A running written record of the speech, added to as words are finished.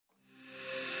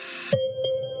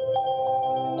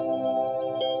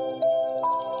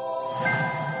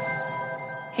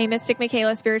Hey, Mystic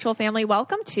Michaela, spiritual family.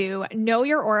 Welcome to Know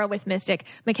Your Aura with Mystic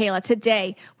Michaela.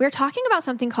 Today, we're talking about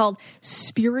something called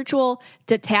spiritual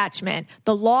detachment.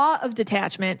 The law of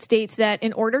detachment states that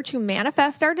in order to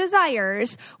manifest our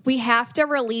desires, we have to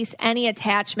release any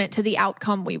attachment to the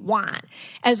outcome we want,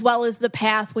 as well as the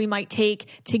path we might take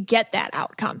to get that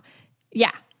outcome.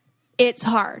 Yeah, it's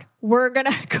hard. We're going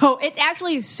to go, it's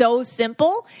actually so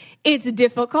simple. It's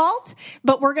difficult,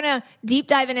 but we're going to deep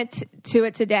dive into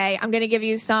it today. I'm going to give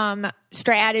you some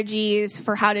strategies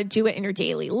for how to do it in your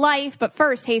daily life. But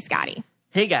first, hey, Scotty.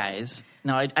 Hey, guys.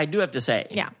 Now, I do have to say,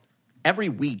 yeah, every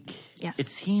week, yes, it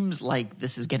seems like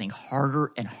this is getting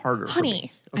harder and harder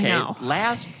Honey, for me. Okay? I know.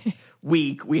 Last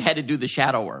week, we had to do the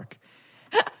shadow work.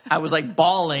 I was like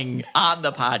bawling on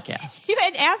the podcast.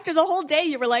 And after the whole day,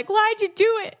 you were like, why'd you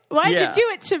do it? Why'd you do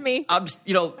it to me? I'm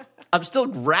still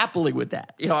grappling with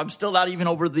that. I'm still not even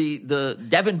over the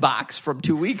Devon box from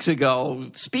 2 weeks ago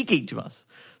speaking to us.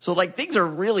 So, things are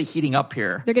really heating up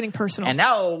here. They're getting personal. And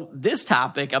now this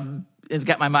topic has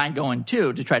got my mind going,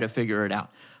 too, to try to figure it out.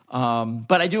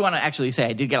 But I do want to actually say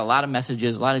I did get a lot of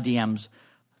messages, a lot of DMs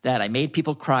that I made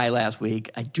people cry last week.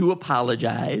 I do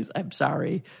apologize. I'm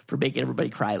sorry for making everybody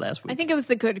cry last week. I think it was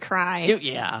the good cry.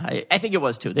 I think it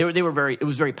was, too. They were it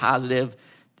was very positive.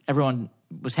 Everyone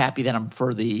was happy that I'm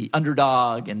for the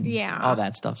underdog and all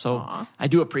that stuff. So I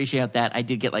do appreciate that. I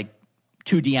did get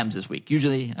 2 DMs this week.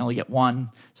 Usually I only get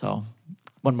 1, so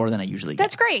 1 more than I usually get.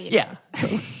 That's great. Yeah.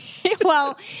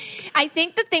 Well, I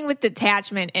think the thing with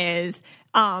detachment is,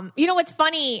 what's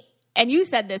funny, and you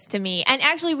said this to me, and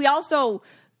actually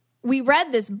we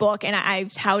read this book, and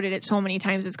I've touted it so many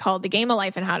times. It's called The Game of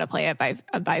Life and How to Play It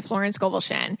by Florence Scovel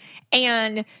Shinn.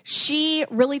 And she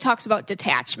really talks about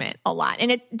detachment a lot.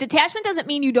 And detachment doesn't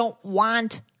mean you don't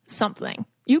want something.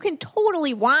 You can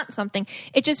totally want something.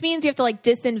 It just means you have to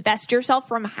disinvest yourself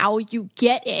from how you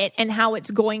get it and how it's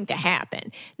going to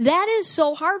happen. That is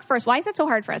so hard for us. Why is that so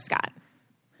hard for us, Scott?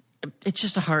 It's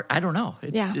just I don't know.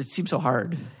 It seems so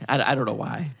hard. I don't know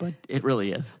why, but it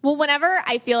really is. Well, whenever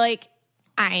I feel like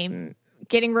I'm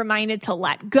getting reminded to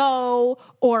let go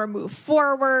or move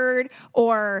forward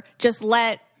or just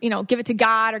give it to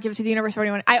God or give it to the universe or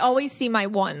anyone, I always see my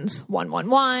ones,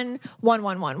 111,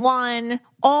 1111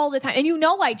 all the time. And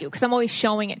I do because I'm always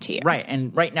showing it to you. Right.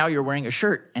 And right now you're wearing a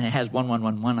shirt and it has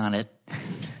 1111 on it.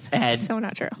 And so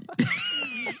not true.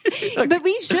 But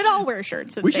we should all wear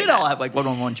shirts. We should all have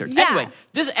 111 shirts. Yeah. Anyway,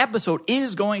 this episode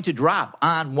is going to drop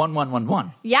on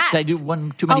 1111. Yes. Did I do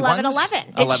too many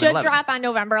 11/11. It should drop on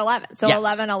November 11th. So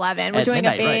 11/11. We're doing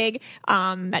midnight, a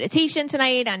big meditation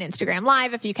tonight on Instagram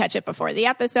Live. If you catch it before the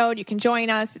episode, you can join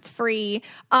us. It's free.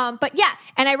 But yeah,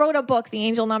 and I wrote a book, the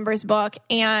Angel Numbers book.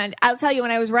 And I'll tell you,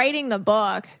 when I was writing the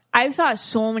book, I saw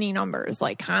so many numbers,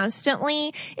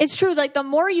 constantly. It's true, the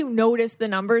more you notice the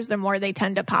numbers, the more they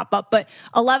tend to pop up. But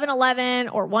 1111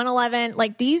 or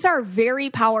 111, these are very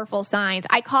powerful signs.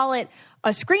 I call it a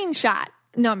screenshot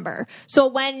number. So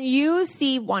when you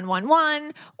see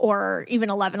 111 or even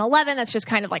 1111, that's just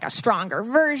kind of a stronger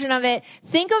version of it.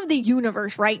 Think of the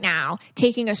universe right now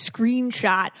taking a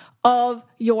screenshot of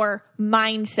your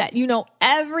mindset.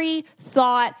 Every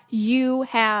thought you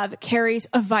have carries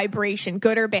a vibration,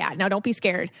 good or bad. Now, don't be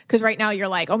scared, because right now you're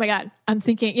like, oh my God, I'm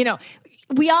thinking,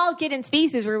 we all get in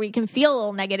spaces where we can feel a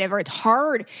little negative, or it's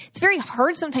hard. It's very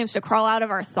hard sometimes to crawl out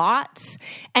of our thoughts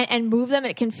and move them.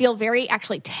 It can feel very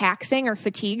actually taxing or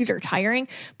fatigued or tiring.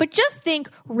 But just think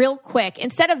real quick.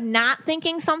 Instead of not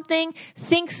thinking something,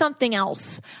 think something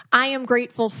else. I am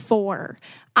grateful for.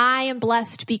 I am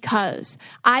blessed because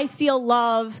I feel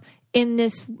love in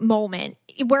this moment.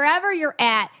 Wherever you're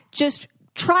at, just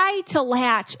try to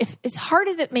latch, if as hard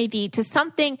as it may be, to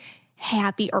something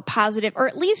happy or positive, or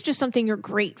at least just something you're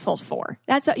grateful for.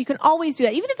 You can always do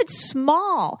that, even if it's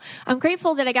small. I'm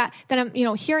grateful that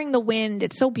I'm hearing the wind.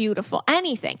 It's so beautiful.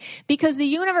 Anything, because the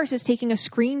universe is taking a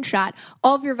screenshot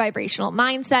of your vibrational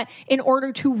mindset in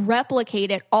order to replicate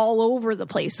it all over the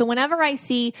place. So whenever I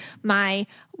see my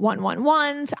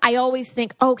 111s, I always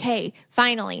think, okay,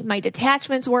 finally, my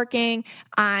detachment's working.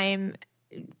 I'm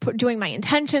doing my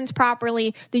intentions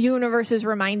properly. The universe is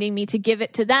reminding me to give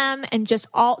it to them, and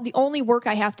the only work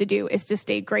I have to do is to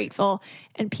stay grateful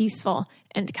and peaceful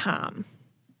and calm.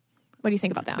 What do you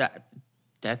think about that?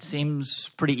 That seems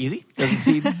pretty easy. Doesn't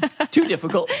seem too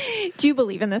difficult. Do you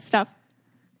believe in this stuff?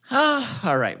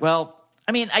 All right. Well,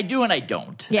 I do and I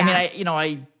don't. Yeah. I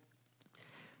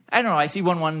don't know. I see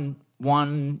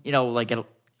 111,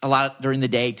 a lot during the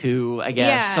day too, I guess.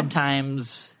 Yeah.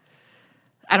 Sometimes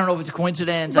I don't know if it's a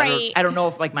coincidence. Right. I don't know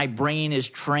if my brain is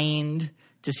trained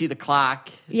to see the clock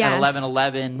Yes. at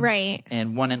 11:11, right,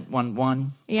 and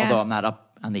 1:11. Yeah. Although I'm not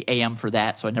up on the AM for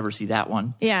that, so I never see that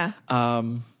one. Yeah.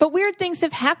 But weird things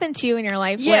have happened to you in your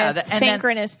life with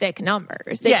synchronistic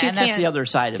numbers that you and that's the other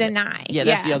side of deny. Yeah,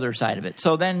 that's the other side of it.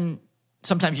 So then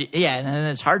sometimes, and then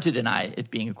it's hard to deny it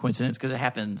being a coincidence because it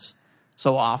happens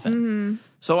so often. Mm-hmm.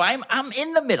 So I'm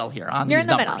in the middle here on these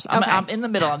numbers. Okay. I'm in the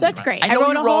middle on That's these great. I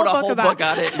know you wrote a whole book about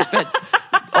on it. You spent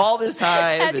all this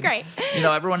time. That's great.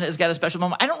 Everyone has got a special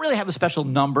moment. I don't really have a special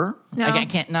number. No.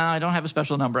 I don't have a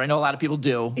special number. I know a lot of people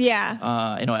do.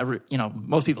 Yeah.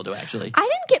 Most people do actually. I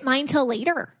didn't get mine till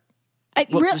later.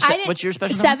 What's your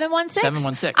special number? 716.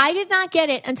 716. I did not get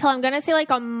it until I'm going to say like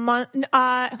a month.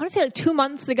 I want to say like 2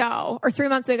 months ago or 3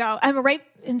 months ago. I'm right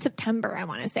in September. I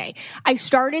want to say I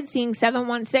started seeing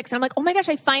 716. I'm like, oh my gosh,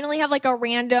 I finally have like a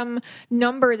random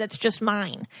number that's just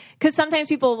mine. Because sometimes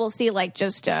people will see like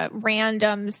just a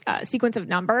random sequence of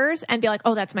numbers and be like,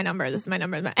 oh, that's my number. This is my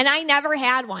number. And I never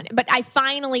had one, but I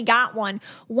finally got one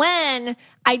when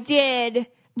I did.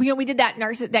 We did that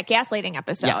gaslighting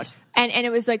episode. Yes. And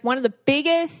it was like one of the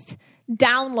biggest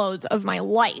downloads of my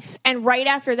life. And right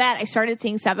after that, I started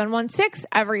seeing 716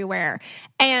 everywhere.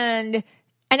 And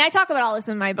I talk about all this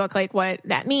in my book, like what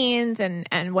that means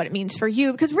and what it means for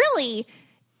you. Because really,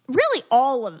 really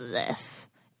all of this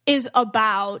is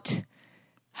about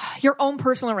your own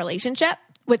personal relationship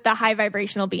with the high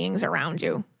vibrational beings around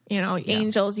you.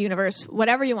 Angels, universe,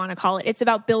 whatever you want to call it. It's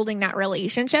about building that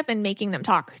relationship and making them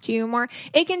talk to you more.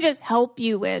 It can just help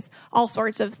you with all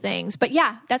sorts of things. But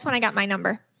yeah, that's when I got my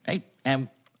number. Right. And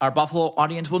our Buffalo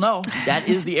audience will know that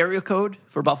is the area code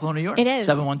for Buffalo, New York. It is.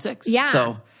 716. Yeah.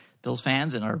 So Bills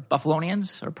fans and our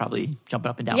Buffalonians are probably jumping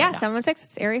up and down. Yeah, right 716.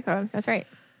 It's area code. That's right.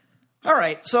 All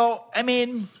right. So, I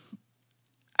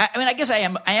guess I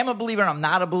am a believer and I'm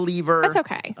not a believer. That's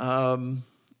okay.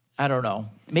 I don't know.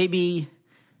 Maybe...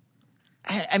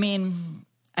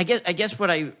 I guess what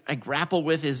I grapple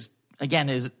with is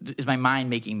my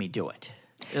mind making me do it,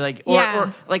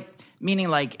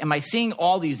 meaning am I seeing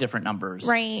all these different numbers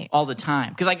right all the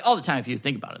time? Because all the time, if you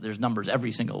think about it, there's numbers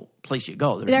every single place you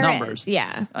go. There's there numbers, is,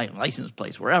 like license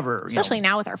plates wherever, especially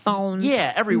now with our phones.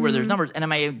 Yeah, everywhere there's numbers, and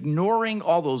am I ignoring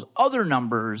all those other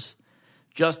numbers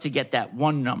just to get that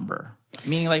one number?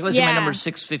 Meaning, let's say my number's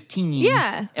 615.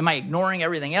 Yeah. Am I ignoring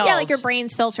everything else? Yeah, like your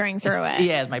brain's filtering through it.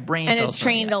 Yeah, it's my brain and it's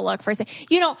trained to look for things.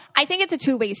 I think it's a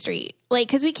two-way street.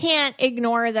 Because we can't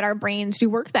ignore that our brains do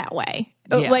work that way.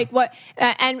 Yeah.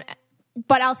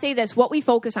 But I'll say this, what we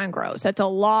focus on grows. That's a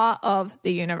law of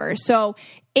the universe. So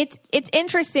it's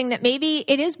interesting that maybe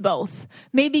it is both.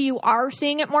 Maybe you are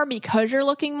seeing it more because you're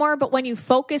looking more, but when you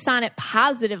focus on it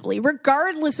positively,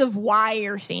 regardless of why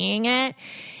you're seeing it,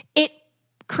 it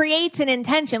creates an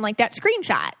intention, like that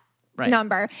screenshot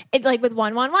number. It's like with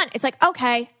 111. It's like,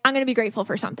 okay, I'm going to be grateful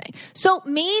for something. So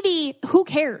maybe who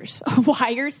cares why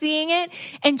you're seeing it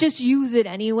and just use it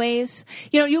anyways.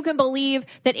 You can believe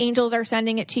that angels are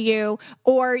sending it to you,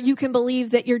 or you can believe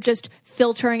that you're just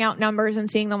filtering out numbers and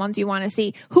seeing the ones you want to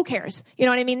see. Who cares? You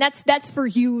know what I mean? That's for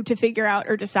you to figure out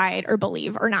or decide or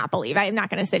believe or not believe. I'm not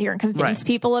going to sit here and convince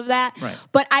people of that. Right.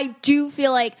 But I do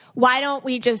feel like, why don't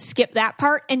we just skip that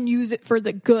part and use it for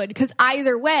the good? Because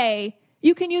either way,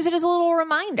 you can use it as a little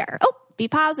reminder. Oh, be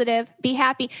positive, be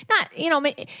happy. Not,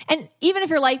 and even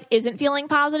if your life isn't feeling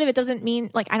positive, it doesn't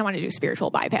mean I don't want to do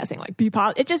spiritual bypassing, be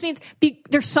positive. It just means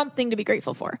there's something to be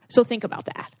grateful for. So think about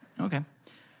that. Okay.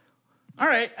 All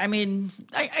right. I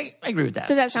agree with that.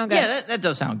 Does that sound good? Yeah, that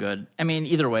does sound good.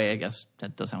 Either way, I guess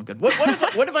that does sound good. What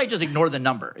if I just ignore the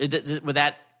number? Would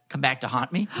that come back to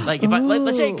haunt me? If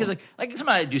let's say, because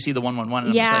somebody do see the 111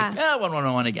 and I'm just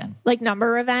 111 again. Like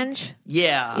number revenge?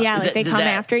 Yeah. Yeah, they come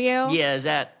after you? Yeah, is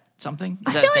that something?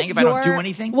 Is that a thing if I don't do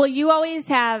anything? Well, you always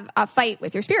have a fight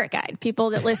with your spirit guide. People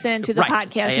that listen to the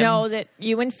podcast know that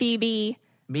you and Phoebe...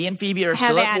 Me and Phoebe are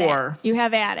still at war. You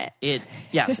have at it.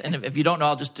 Yes, and if you don't know,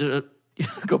 I'll just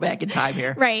go back in time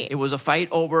here. Right. It was a fight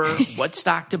over what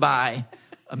stock to buy,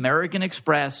 American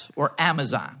Express or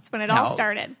Amazon. That's when it all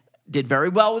started. Did very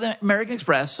well with American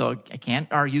Express, so I can't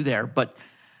argue there. But,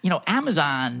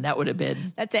 Amazon, that would have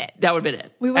been... That's it. That would have been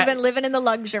it. We would have been living in the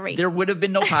luxury. There would have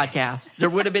been no podcast. There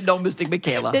would have been no Mystic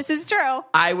Michaela. This is true.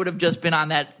 I would have just been on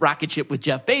that rocket ship with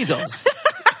Jeff Bezos.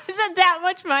 Is it that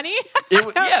much money?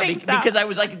 Because I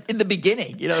was in the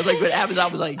beginning. It was when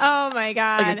Amazon was oh my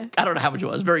God. I don't know how much it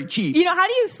was. Very cheap. How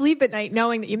do you sleep at night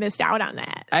knowing that you missed out on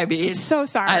that? I'm so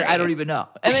sorry. I don't even know.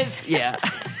 And then, yeah.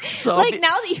 So now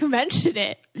that you mentioned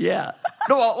it. Yeah.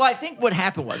 No, well, I think what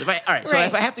happened was, if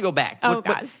I have to go back.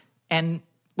 God. And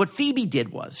what Phoebe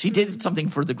did was she did something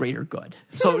for the greater good.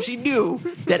 So she knew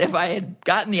that if I had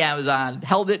gotten the Amazon,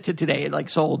 held it to today, and like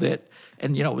sold it,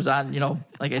 and was on,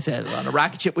 like I said, on a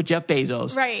rocket ship with Jeff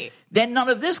Bezos, right? Then none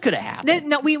of this could have happened.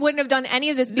 No, we wouldn't have done any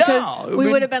of this because we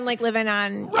would have been like living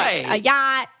on a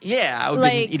yacht. Yeah, I would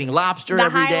have been eating lobster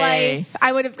every day. Life.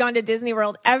 I would have gone to Disney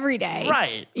World every day.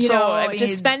 Right.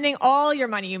 Just spending all your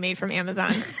money you made from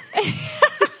Amazon.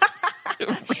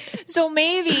 So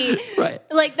maybe,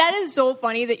 like, that is so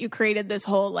funny that you created this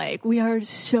whole, like, we are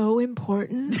so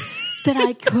important that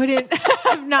I couldn't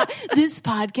have not. This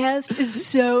podcast is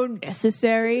so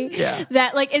necessary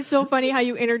that, like, it's so funny how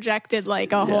you interjected,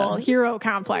 like, a whole hero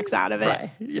complex out of it. Right.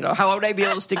 How would I be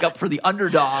able to stick up for the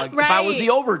underdog if I was the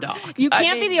overdog? You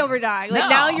can't be the overdog. Like,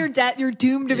 now you're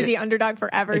doomed to be the underdog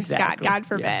forever, Scott. God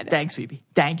forbid. Yeah. Thanks, Phoebe.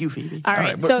 Thank you, Phoebe. All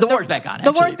right. So the war's back on.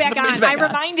 The war's back on. I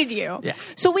reminded you. Yeah.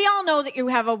 So we all know that you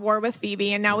have a war with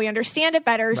Phoebe, and now we understand it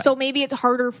better. Right. So maybe it's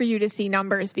harder for you to see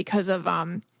numbers because of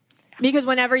because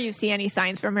whenever you see any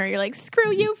signs from her, you're like,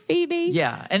 screw you, Phoebe.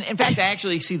 Yeah. And in fact, I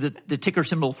actually see the ticker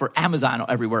symbol for Amazon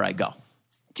everywhere I go.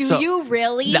 Do you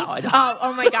really? No, I don't.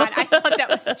 Oh my God. I thought that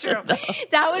was true. No.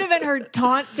 That would have been her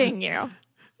taunting you.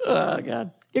 Oh,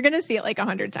 God. You're going to see it like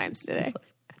 100 times today.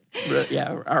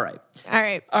 Yeah. All right.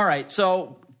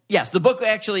 So, yes, the book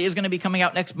actually is going to be coming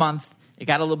out next month. It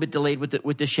got a little bit delayed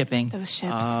with the shipping. Those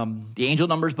ships. The Angel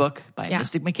Numbers book by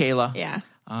Mystic Michaela. Yeah.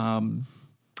 But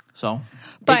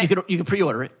you can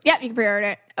pre-order it. Yeah, you can pre-order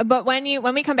it. But when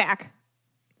we come back,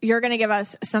 you're going to give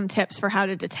us some tips for how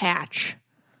to detach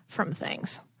from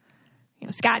things.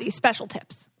 Scotty's special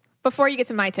tips. Before you get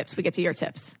to my tips, we get to your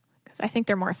tips because I think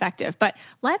they're more effective. But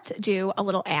let's do a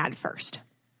little ad first.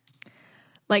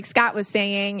 Like Scott was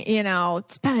saying,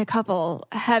 it's been a couple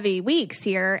heavy weeks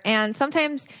here, and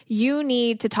sometimes you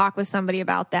need to talk with somebody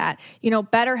about that.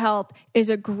 BetterHelp is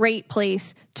a great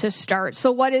place to start.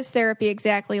 So what is therapy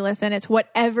exactly? Listen, it's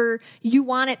whatever you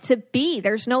want it to be.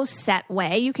 There's no set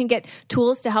way. You can get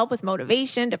tools to help with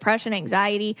motivation, depression,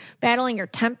 anxiety, battling your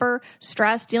temper,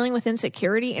 stress, dealing with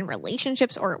insecurity in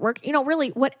relationships or at work.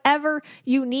 Really whatever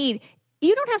you need.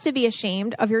 You don't have to be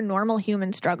ashamed of your normal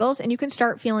human struggles, and you can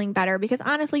start feeling better because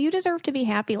honestly, you deserve to be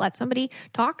happy. Let somebody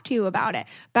talk to you about it.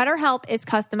 BetterHelp is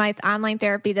customized online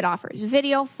therapy that offers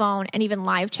video, phone, and even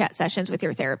live chat sessions with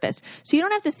your therapist. So you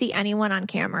don't have to see anyone on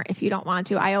camera if you don't want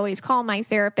to. I always call my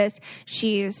therapist.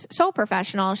 She's so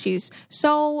professional. She's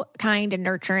so kind and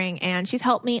nurturing, and she's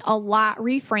helped me a lot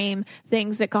reframe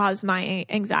things that cause my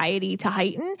anxiety to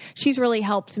heighten. She's really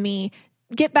helped me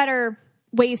get better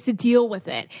ways to deal with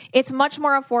it. It's much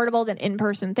more affordable than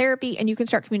in-person therapy, and you can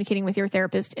start communicating with your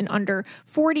therapist in under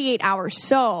 48 hours.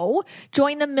 So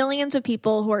join the millions of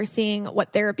people who are seeing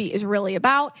what therapy is really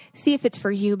about. See if it's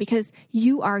for you because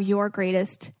you are your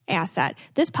greatest asset.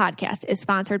 This podcast is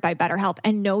sponsored by BetterHelp,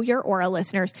 and Know Your Aura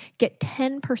listeners get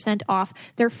 10% off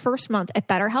their first month at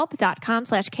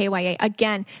BetterHelp.com/KYA.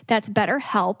 Again, that's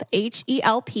BetterHelp,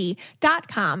 HELP.com/KYA.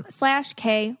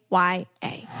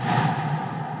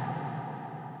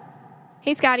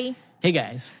 Hey, Scotty. Hey,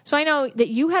 guys. So I know that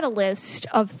you had a list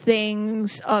of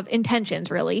things, of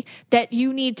intentions, really, that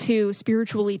you need to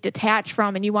spiritually detach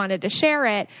from, and you wanted to share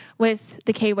it with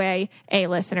the KYA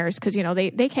listeners because,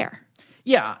 they care.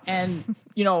 Yeah, and,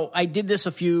 I did this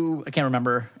I can't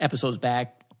remember, episodes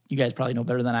back. You guys probably know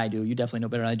better than I do. You definitely know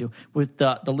better than I do, with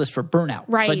the list for burnout.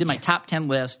 Right. So I did my top 10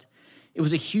 list. It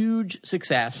was a huge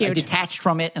success. Huge. I detached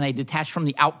from it, and I detached from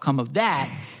the outcome of that,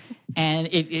 and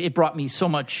it brought me so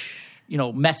much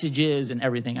messages and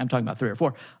everything. I'm talking about 3 or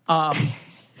 4. Okay,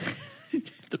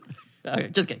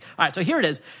 just kidding. All right, so here it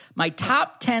is. My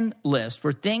top 10 list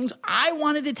for things I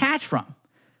want to detach from,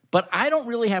 but I don't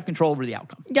really have control over the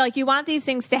outcome. Yeah, like you want these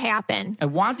things to happen. I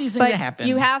want these things to happen.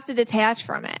 You have to detach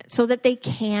from it so that they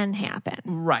can happen.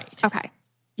 Right. Okay.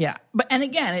 Yeah. And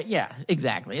again,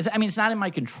 exactly. It's not in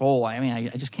my control. I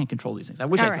just can't control these things. I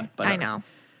wish I could. But I know.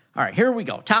 All right, here we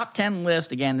go. Top 10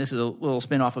 list. Again, this is a little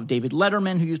spin-off of David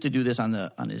Letterman, who used to do this on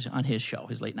his show,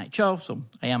 his late night show. So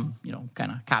I am,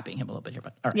 kind of copying him a little bit here.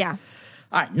 But all right. Yeah.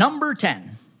 All right, number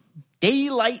 10,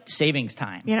 daylight savings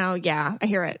time. Yeah, I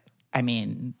hear it.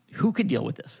 Who could deal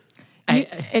with this?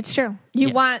 It's true.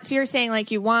 So you're saying like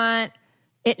you want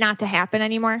it not to happen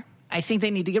anymore? I think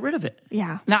they need to get rid of it.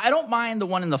 Yeah. Now, I don't mind the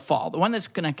one in the fall. The one that's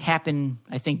going to happen,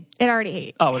 I think. It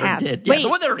already Oh, it already did. Yeah, wait, the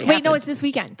one that already happened. Wait, no, it's this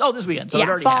weekend. Oh, this weekend. So yeah, it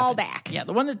already fall happened. back. Yeah,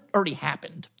 the one that already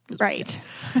happened. Right.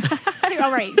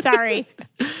 All right, sorry.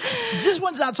 This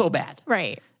one's not so bad.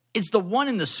 Right. It's the one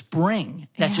in the spring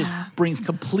that just brings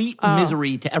complete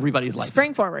misery to everybody's life.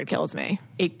 Spring forward kills me.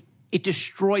 It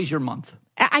destroys your month.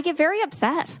 I get very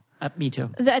upset. Me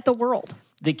too. At the world.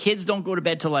 The kids don't go to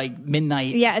bed till like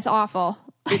midnight. Yeah, it's awful.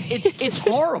 It's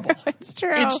horrible. It's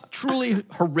true. It's truly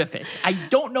horrific. I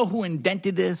don't know who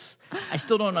invented this. I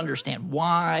still don't understand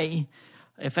why.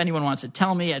 If anyone wants to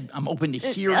tell me, I'm open to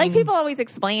hearing. Like, people always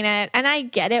explain it, and I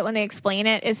get it when they explain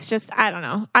it. It's just, I don't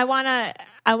know. I wanna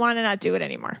not do it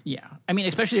anymore. Yeah, I mean,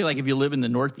 especially like if you live in the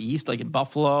Northeast, like in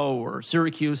Buffalo or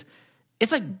Syracuse,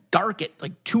 it's like dark at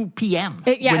like 2 p.m.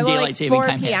 when daylight saving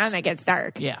time hits. 4 p.m. it gets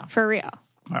dark. Yeah, for real.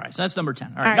 All right, so that's number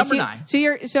 10. All right, number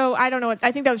 9. So I don't know.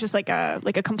 I think that was just like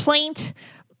a complaint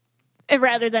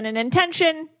rather than an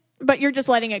intention. But you're just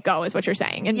letting it go, is what you're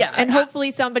saying, and hopefully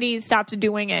somebody stops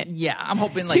doing it. Yeah, I'm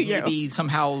hoping like maybe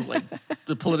somehow like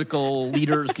the political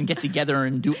leaders can get together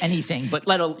and do anything, but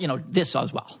this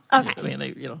as well. Okay, I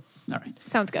mean, all right,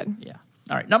 sounds good. Yeah,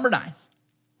 all right. Number 9,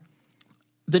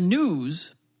 the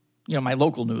news, my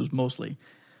local news mostly,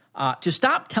 to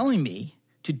stop telling me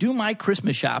to do my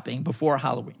Christmas shopping before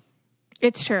Halloween.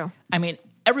 It's true. I mean,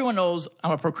 everyone knows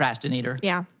I'm a procrastinator.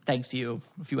 Yeah, thanks to you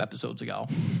a few episodes ago.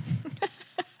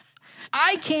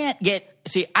 I can't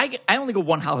I only go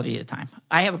one holiday at a time.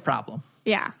 I have a problem.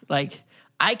 Yeah. Like,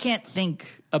 I can't think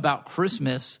about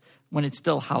Christmas when it's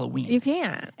still Halloween. You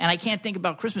can't. And I can't think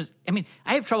about Christmas. I mean,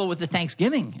 I have trouble with the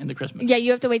Thanksgiving and the Christmas. Yeah,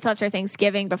 you have to wait till after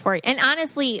Thanksgiving before. And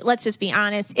honestly, let's just be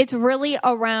honest. It's really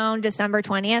around December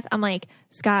 20th. I'm like,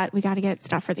 Scott, we got to get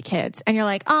stuff for the kids. And you're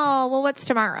like, oh, well, what's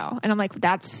tomorrow? And I'm like,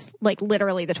 that's like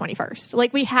literally the 21st.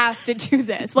 Like, we have to do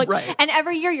this. Like, right. And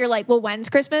every year you're like, well, when's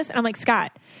Christmas? And I'm like,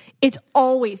 Scott, it's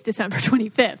always December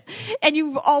 25th. And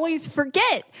you always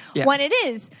forget when it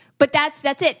is. But that's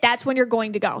it. That's when you're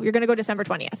going to go. You're going to go December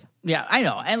 20th. Yeah, I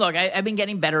know. And look, I've been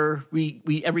getting better.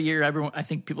 We every year, everyone, I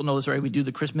think people know this already. We do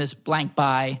the Christmas blank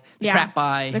buy, the crap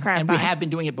buy, and we have been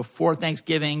doing it before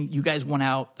Thanksgiving. You guys went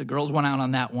out. The girls went out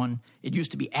on that one. It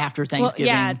used to be after Thanksgiving.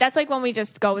 Well, yeah, that's like when we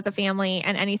just go as a family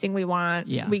and anything we want,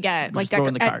 we get like throw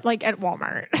in the cart. like at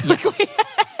Walmart. Yeah.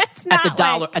 At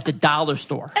the dollar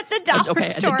store. At the dollar store.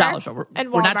 At the dollar store.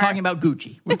 We're not talking about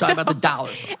Gucci. We're talking about the dollar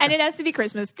store. And it has to be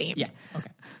Christmas themed. Yeah.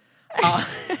 Okay.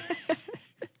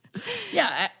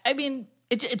 Yeah, I mean,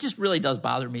 it just really does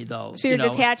bother me, though. So you're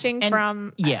detaching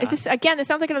from. Yeah. This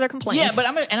sounds like another complaint. Yeah, but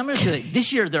I'm gonna say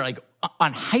this year they're like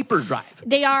on hyperdrive.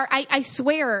 They are. I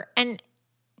swear, and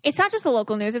it's not just the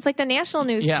local news; it's like the national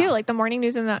news too, like the morning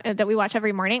news that we watch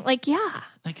every morning. Like,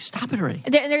 like stop it already.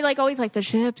 They're like always like the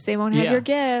ships. They won't have your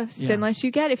gifts unless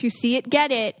you get. If you see it,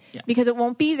 get it because it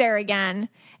won't be there again.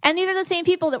 And these are the same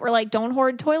people that were like, don't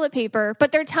hoard toilet paper,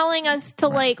 but they're telling us to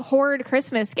like hoard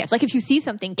Christmas gifts. Like, if you see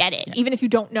something, get it, even if you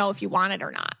don't know if you want it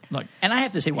or not. Look, and I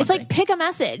have to say one thing. It's like, pick a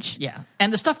message. Yeah.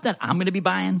 And the stuff that I'm going to be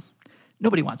buying,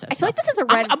 nobody wants that I feel like this is a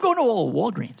red... I'm going to old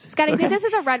Walgreens. Scott, I think this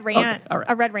is a red rant, all right.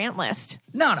 A red rant list.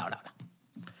 No. All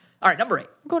right, number 8.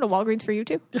 I'm going to Walgreens for you,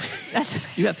 too.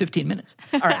 You have 15 minutes.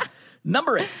 All right.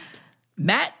 Number 8.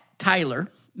 Matt and Tyler.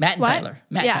 Matt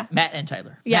and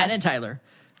Tyler.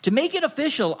 To make it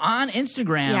official on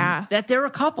Instagram that they're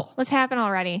a couple. What's happened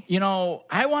already?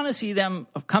 I want to see them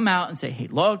come out and say, hey,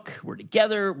 look, we're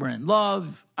together. We're in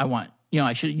love.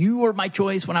 You were my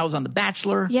choice when I was on The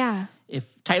Bachelor. Yeah. If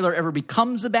Tyler ever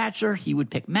becomes The Bachelor, he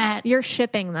would pick Matt. You're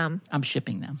shipping them. I'm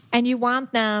shipping them. And you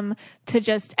want them to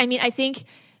just, I think...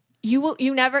 You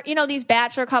never, these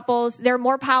Bachelor couples, they're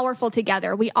more powerful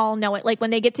together. We all know it. Like when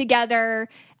they get together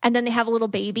and then they have a little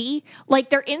baby,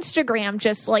 like their Instagram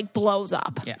just like blows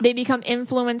up. Yeah. They become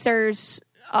influencers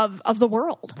of the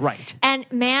world. Right. And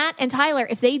Matt and Tyler,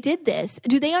 if they did this,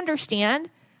 do they understand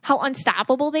how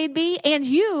unstoppable they'd be? And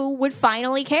you would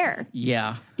finally care.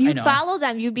 Yeah. You'd follow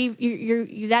them. You'd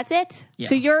be, that's it. Yeah.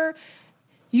 So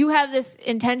you have this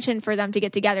intention for them to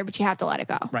get together, but you have to let it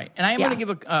go. Right. And I am going to give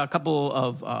a couple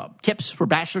of tips for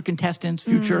Bachelor contestants,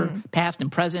 future, past, and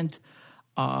present.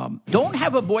 Don't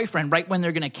have a boyfriend right when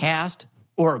they're going to cast,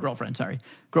 or a girlfriend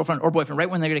or boyfriend right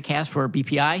when they're going to cast for a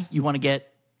BPI. You want to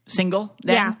get single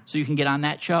then, so you can get on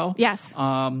that show. Yes.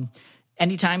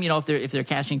 Anytime, if they're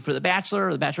casting for The Bachelor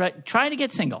or The Bachelorette, try to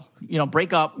get single.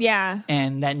 Break up. Yeah.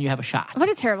 And then you have a shot. What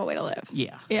a terrible way to live.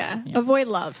 Yeah. Avoid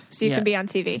love so you can be on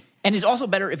TV. And it's also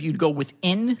better if you go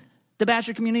within the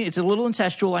Bachelor community. It's a little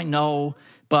incestual, I know,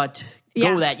 but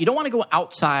go that. You don't want to go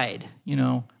outside,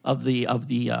 of the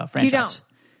franchise. You don't.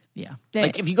 Yeah.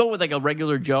 Like if you go with like a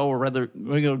regular Joe or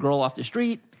regular girl off the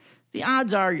street, the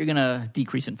odds are you're going to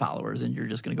decrease in followers and you're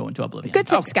just going to go into oblivion. Good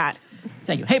tip, Scott.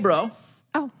 Thank you. Hey, bro.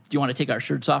 Oh. Do you want to take our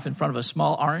shirts off in front of a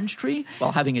small orange tree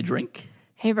while having a drink?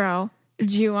 Hey, bro. Do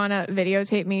you want to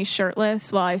videotape me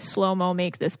shirtless while I slow-mo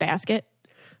make this basket?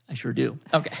 I sure do.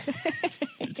 Okay.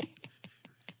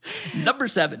 Number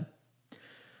 7.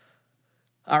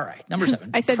 All right. Number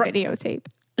 7. I said videotape.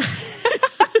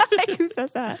 I Who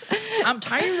says that? I'm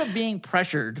tired of being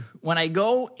pressured when I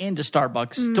go into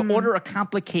Starbucks to order a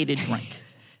complicated drink.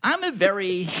 I'm a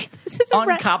very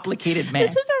uncomplicated man.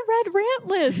 This is a red rant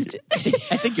list.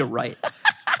 I think you're right.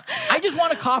 I just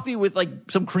want a coffee with like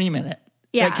some cream in it.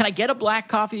 Yeah. Like, can I get a black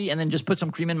coffee and then just put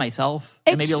some cream in myself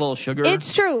and maybe a little sugar?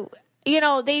 It's true.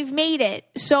 They've made it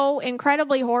so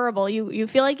incredibly horrible. You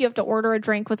feel like you have to order a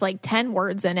drink with like 10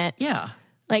 words in it. Yeah.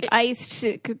 Like iced,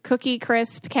 cookie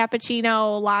crisp,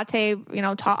 cappuccino, latte,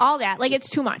 all that. Like, it's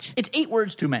too much. It's 8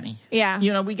 words too many.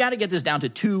 Yeah. We got to get this down to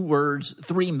 2 words,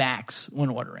 3 max when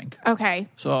ordering. Okay.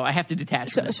 So I have to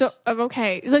detach from this. So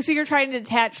okay. So you're trying to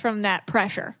detach from that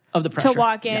pressure. Of the pressure. To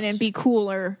walk in and be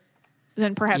cooler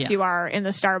than perhaps you are in the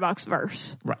Starbucks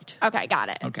verse. Right. Okay, got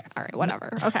it. Okay. All right,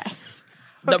 whatever. Okay.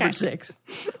 Number 6.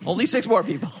 Only 6 more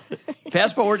people.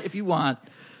 Fast forward if you want.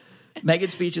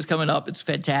 Megan's speech is coming up. It's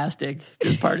fantastic.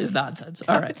 This part is nonsense.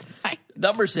 All right.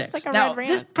 Number 6. It's like now,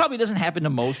 this probably doesn't happen to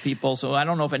most people, so I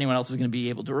don't know if anyone else is going to be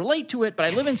able to relate to it, but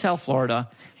I live in South Florida.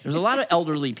 There's a lot of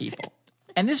elderly people.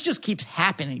 And this just keeps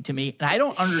happening to me, and I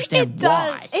don't understand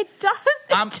why. It does.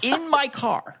 I'm in my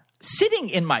car, sitting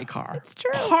in my car. It's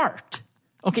true. Parked.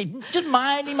 Okay, just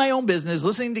minding my own business,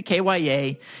 listening to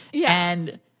KYA,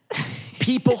 and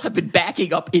people have been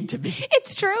backing up into me.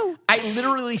 It's true. I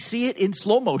literally see it in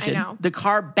slow motion. I know. The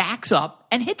car backs up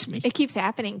and hits me. It keeps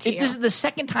happening to you. This is the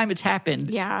second time it's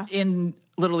happened in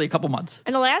literally a couple months.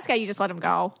 And the last guy, you just let him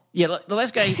go. Yeah, the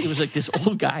last guy, he was like this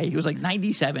old guy. He was like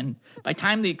 97. By the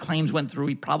time the claims went through,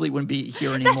 he probably wouldn't be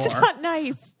here anymore. That's not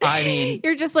nice. I mean...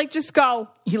 You're just like, just go.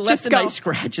 He left a nice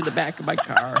scratch in the back of my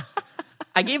car.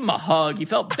 I gave him a hug. He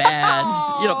felt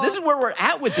bad. This is where we're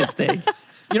at with this thing.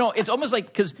 It's almost like,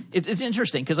 because it's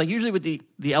interesting, because like usually with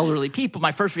the elderly people,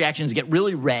 my first reaction is get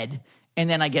really red, and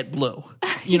then I get blue.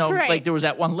 Right. Like there was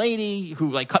that one lady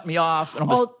who like cut me off and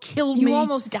almost killed me. You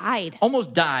almost died.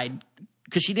 Almost died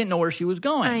because she didn't know where she was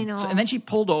going. I know. And then she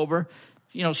pulled over.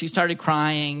 She started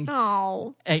crying.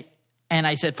 Oh. And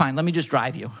I said, fine, let me just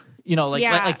drive you.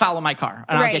 Like follow my car,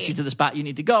 and I'll get you to the spot you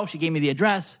need to go. She gave me the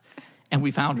address, and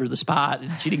we found her the spot,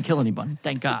 and she didn't kill anyone,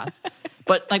 thank God.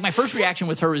 But like my first reaction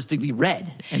with her is to be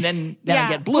red, and then I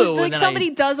get blue. Like and then somebody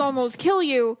does almost kill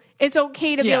you, it's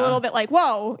okay to be a little bit like,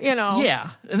 whoa, Yeah,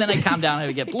 and then I calm down and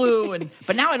I get blue,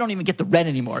 but now I don't even get the red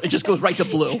anymore. It just goes right to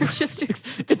blue.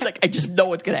 It's like I just know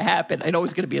what's going to happen. I know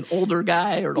it's going to be an older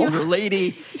guy or an older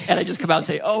lady, and I just come out and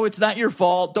say, "Oh, it's not your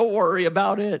fault. Don't worry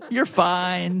about it. You're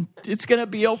fine. It's going to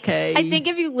be okay." I think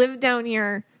if you live down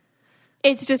here,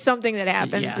 it's just something that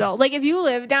happens, though. Like, if you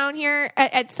live down here,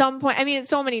 at some point, I mean,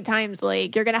 so many times,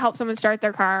 like, you're going to help someone start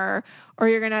their car, or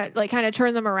you're going to, like, kind of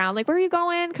turn them around. Like, where are you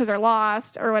going? Because they're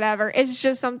lost, or whatever. It's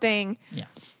just something. Yeah.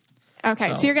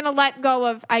 Okay, so you're going to let go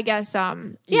of, I guess,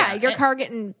 your car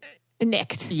getting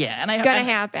nicked. Yeah, and it's going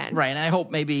to happen. Right, and I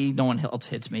hope maybe no one else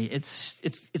hits me. It's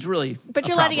really But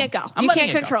you're letting it go. You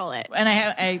can't control it. And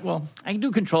I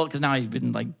do control it because now I've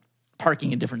been, like,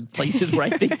 parking in different places where I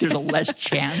think there's a less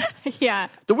chance. Yeah.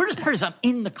 The weirdest part is I'm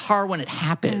in the car when it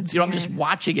happens. I'm just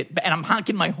watching it, and I'm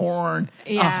honking my horn.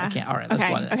 Yeah. Oh, I can't. All right, let's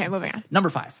go on. Okay, moving on.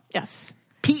 Number 5. Yes.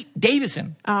 Pete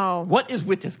Davidson. Oh. What is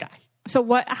with this guy?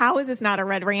 So how is this not a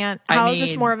red rant? How is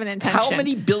this more of an intention? How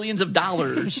many billions of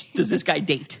dollars does this guy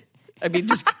date? I mean,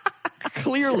 just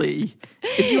clearly,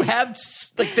 if you have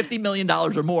like $50 million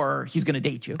or more, he's going to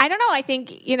date you. I don't know. I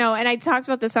think, and I talked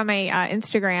about this on my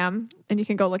Instagram, and you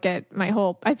can go look at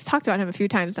I've talked about him a few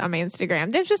times on my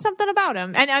Instagram. There's just something about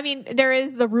him. And I mean, there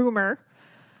is the rumor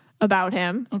about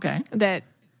him. Okay. That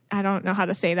I don't know how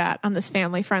to say that on this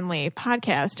family-friendly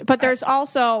podcast. But there's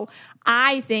also,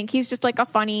 I think he's just like a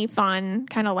funny, fun,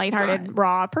 kind of lighthearted,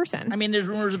 raw person. I mean, there's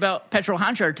rumors about Petro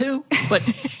Hanchar too, but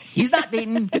he's not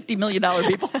dating $50 million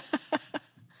people.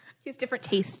 He has different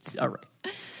tastes. All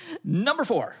right. Number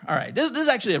 4. All right. This is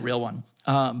actually a real one.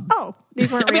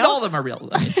 These weren't real? I mean, all of them are real.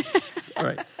 All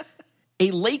right.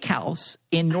 A lake house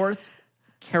in North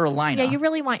Carolina. Yeah, you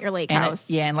really want your lake house.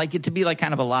 And like it to be like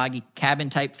kind of a log cabin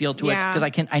type feel to it.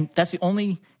 Because that's the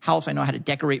only house I know how to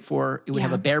decorate for. It would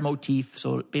have a bear motif,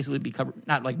 so it basically be covered,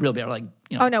 not like real bear, like,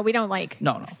 Oh, no, we don't like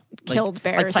killed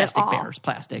bears like plastic at all. bears,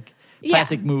 plastic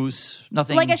moose,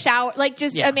 nothing. Like a shower, like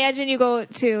just imagine you go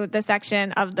to the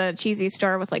section of the cheesy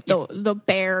store with like the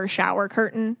bear shower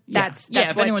curtain. That's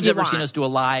if what anyone's you ever want. seen us do a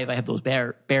live, I have those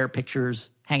bear pictures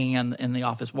hanging in the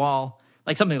office wall,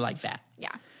 like something like that.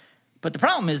 Yeah. But the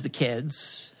problem is the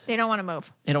kids. They don't want to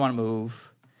move. They don't want to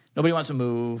move. Nobody wants to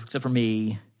move except for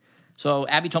me. So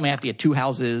Abby told me I have to get 2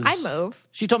 houses. I'd move.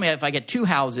 She told me if I get 2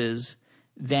 houses,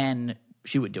 then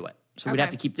she would do it. So we'd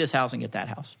have to keep this house and get that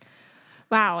house.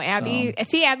 Wow, Abby.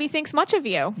 See, Abby thinks much of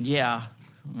you. Yeah.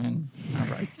 All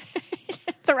right.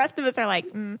 It's The rest of us are like,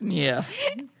 Yeah.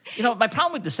 My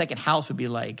problem with the second house would be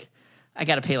like, I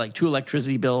got to pay like 2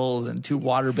 electricity bills and 2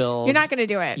 water bills. You're not going to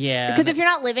do it. Yeah. Because if you're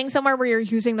not living somewhere where you're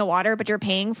using the water, but you're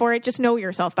paying for it, just know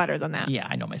yourself better than that. Yeah,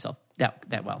 I know myself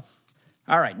that well.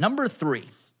 All right, number 3.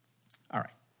 All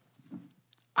right.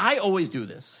 I always do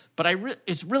this, but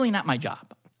it's really not my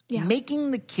job. Yeah.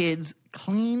 Making the kids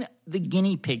clean the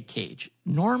guinea pig cage.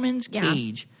 Norman's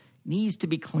cage needs to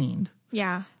be cleaned.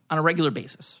 Yeah. On a regular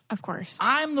basis. Of course.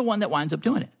 I'm the one that winds up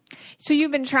doing it. So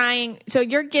you've been trying, so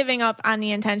you're giving up on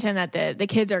the intention that the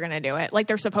kids are going to do it, like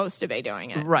they're supposed to be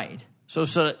doing it. Right.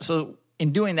 So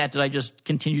in doing that, did I just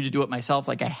continue to do it myself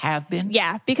like I have been?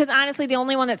 Yeah, because honestly, the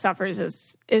only one that suffers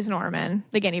is Norman,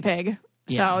 the guinea pig.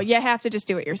 Yeah. So you have to just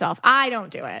do it yourself. I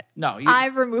don't do it. No.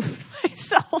 I've removed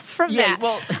myself from that.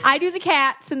 Well, I do the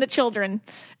cats and the children,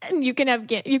 and you can have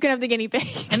the guinea pig.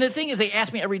 And the thing is, they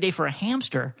ask me every day for a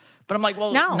hamster. But I'm like,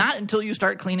 well, not until you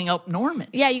start cleaning up Norman.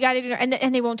 Yeah, you got to do it.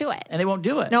 And they won't do it. And they won't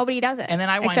do it. Nobody does it. And then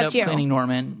I wind up cleaning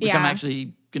Norman, which I'm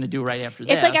actually going to do right after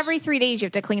this. It's like every 3 days you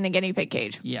have to clean the guinea pig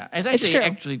cage. Yeah. It's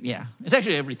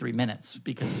actually every 3 minutes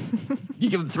because you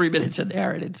give them 3 minutes in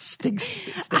there and it stinks.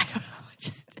 It stinks.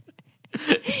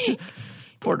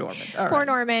 Poor Norman. Poor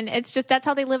Norman. It's just that's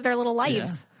how they live their little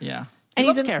lives. Yeah. And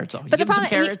he loves carrots, though. But the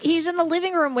problem, he's in the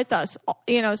living room with us,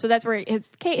 so that's where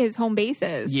his home base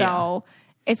is. Yeah. So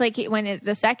it's like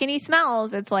the second he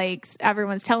smells, it's like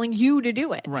everyone's telling you to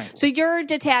do it. Right. So you're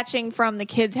detaching from the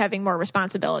kids having more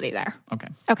responsibility there.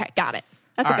 Okay, got it.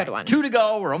 That's a good one. 2 to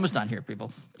go. We're almost done here,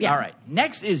 people. Yeah. All right.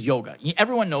 Next is yoga.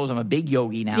 Everyone knows I'm a big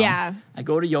yogi now. Yeah. I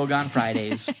go to yoga on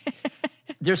Fridays.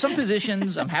 There's some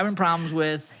positions I'm having problems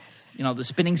with. The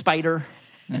spinning spider.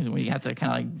 When you have to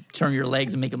kind of like turn your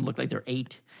legs and make them look like they're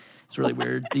 8. It's really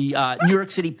weird. The New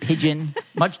York City pigeon,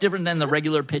 much different than the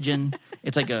regular pigeon.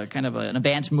 It's like a kind of an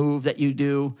advanced move that you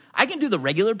do. I can do the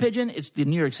regular pigeon. It's the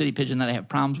New York City pigeon that I have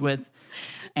problems with.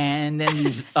 And then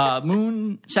these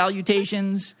moon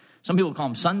salutations. Some people call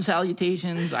them sun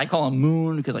salutations. I call them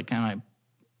moon because I kind of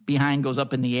behind goes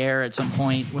up in the air at some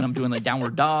point when I'm doing like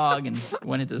downward dog and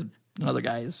went into another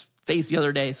guy's face the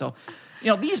other day. So,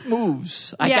 these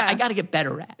moves I got to get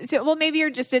better at. So, well, maybe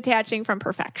you're just detaching from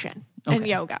perfection in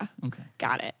yoga. Okay.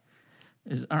 Got it.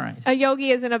 All right. A yogi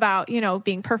isn't about,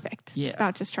 being perfect. Yeah. It's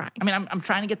about just trying. I mean, I'm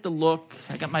trying to get the look.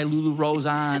 I got my Lulu Rose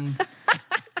on.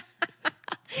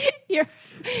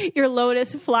 Your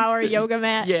lotus flower yoga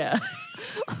mat. Yeah.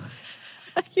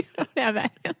 You don't have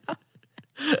that.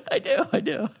 I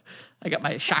do. I got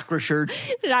my chakra shirt.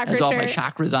 Has all my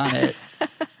chakras on it.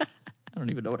 I don't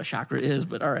even know what a chakra is,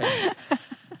 but all right.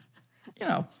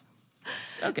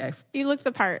 Okay. You look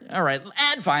the part. All right.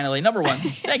 And finally, number 1.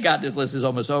 Thank God this list is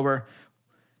almost over.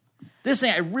 This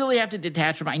thing I really have to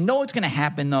detach from. I know it's going to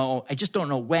happen, though. I just don't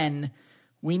know when.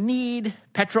 We need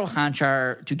Petro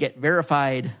Hanchar to get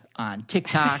verified on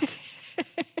TikTok.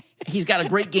 He's got a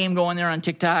great game going there on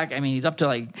TikTok. I mean, he's up to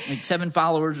like 7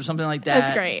 followers or something like that.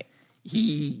 That's great.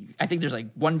 I think there's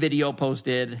like 1 video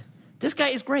posted. This guy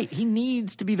is great. He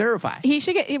needs to be verified. He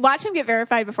should watch him get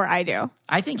verified before I do.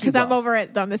 I think because I'm over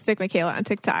at the Mystic Michaela on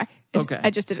TikTok. I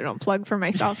just did it on plug for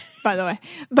myself, by the way.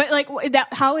 But like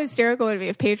how hysterical would it be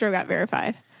if Pedro got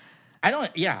verified? I don't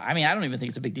even think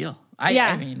it's a big deal.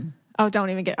 Oh,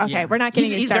 don't even get. Okay, yeah. We're not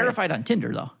getting. He's verified on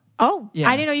Tinder though. Oh, yeah.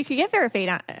 I didn't know you could get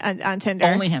verified on Tinder.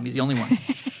 Only him. He's the only one.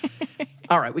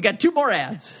 All right, we got 2 more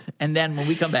ads, and then when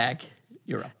we come back,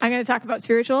 you're up. I'm going to talk about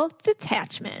spiritual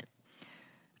detachment.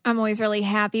 I'm always really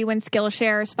happy when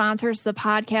Skillshare sponsors the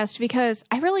podcast because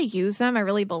I really use them. I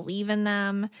really believe in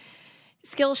them.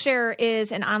 Skillshare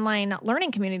is an online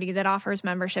learning community that offers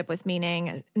membership with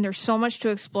meaning. And there's so much to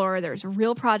explore. There's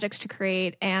real projects to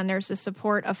create, and there's the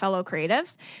support of fellow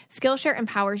creatives. Skillshare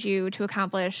empowers you to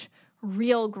accomplish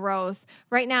real growth.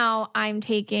 Right now, I'm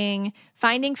taking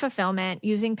Finding Fulfillment,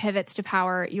 Using Pivots to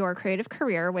Power Your Creative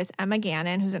Career with Emma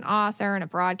Gannon, who's an author and a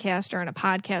broadcaster and a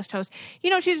podcast host.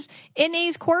 She's in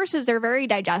these courses. They're very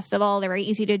digestible. They're very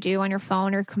easy to do on your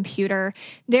phone or computer.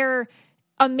 They're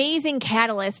amazing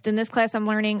catalyst. In this class, I'm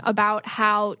learning about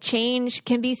how change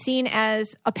can be seen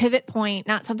as a pivot point,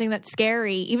 not something that's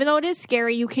scary. Even though it is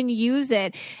scary, you can use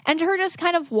it. And her just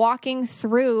kind of walking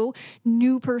through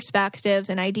new perspectives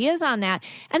and ideas on that.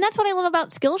 And that's what I love about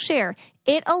Skillshare.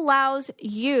 It allows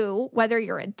you, whether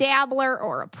you're a dabbler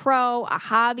or a pro, a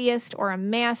hobbyist or a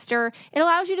master, it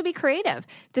allows you to be creative.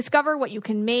 Discover what you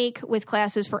can make with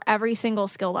classes for every single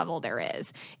skill level there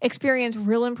is. Experience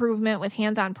real improvement with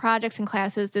hands-on projects and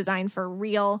classes designed for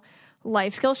real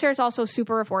life. Skillshare is also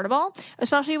super affordable,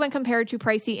 especially when compared to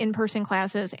pricey in-person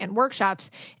classes and workshops.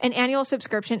 An annual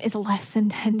subscription is less than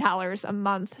 $10 a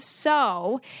month.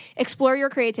 So explore your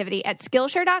creativity at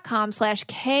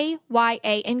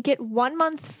Skillshare.com/KYA and get 1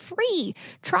 month free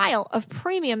trial of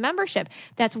premium membership.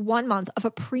 That's 1 month of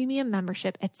a premium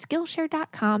membership at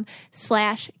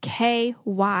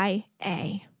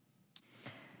Skillshare.com/KYA.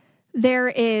 There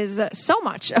is so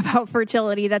much about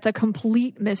fertility that's a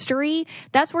complete mystery.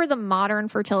 That's where the modern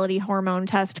fertility hormone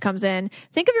test comes in.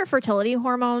 Think of your fertility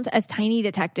hormones as tiny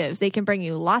detectives. They can bring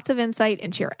you lots of insight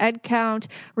into your egg count,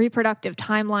 reproductive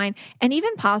timeline, and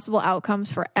even possible outcomes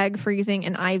for egg freezing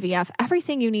and IVF.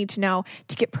 Everything you need to know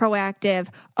to get proactive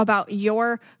about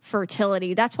your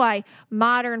fertility. That's why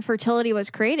modern fertility was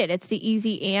created. It's the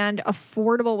easy and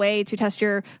affordable way to test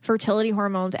your fertility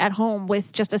hormones at home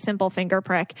with just a simple finger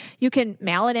prick. You can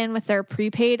mail it in with their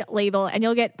prepaid label and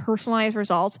you'll get personalized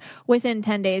results within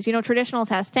 10 days. You know, traditional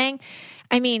testing,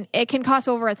 I mean, it can cost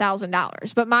over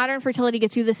 $1,000, but modern fertility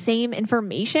gets you the same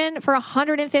information for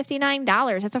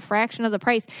 $159. That's a fraction of the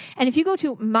price. And if you go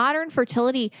to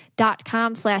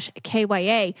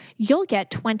modernfertility.com/KYA, you'll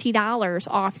get $20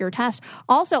 off your test.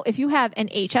 Also, if you have an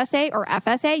HSA or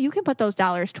FSA, you can put those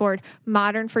dollars toward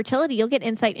modern fertility. You'll get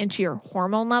insight into your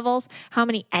hormone levels, how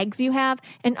many eggs you have,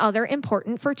 and other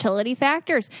important fertility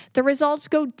factors. The results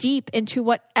go deep into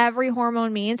what every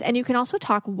hormone means, and you can also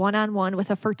talk one-on-one with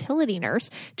a fertility nurse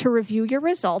to review your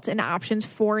results and options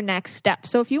for next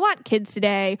steps. So if you want kids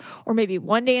today, or maybe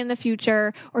one day in the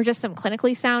future, or just some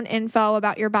clinically sound info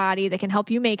about your body that can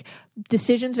help you make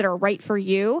decisions that are right for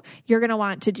you, you're going to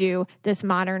want to do this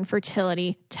modern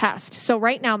fertility test. So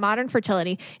right now, Modern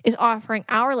Fertility is offering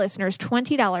our listeners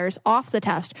 $20 off the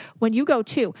test when you go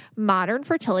to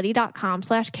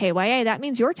modernfertility.com/KYA. That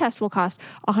means your test will cost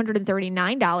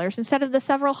 $139 instead of the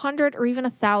several hundred or even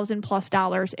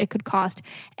 $1,000+ it could cost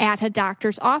at a doctor's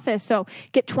office. So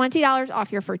get $20 off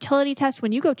your fertility test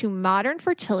when you go to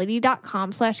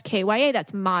modernfertility.com/KYA.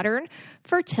 That's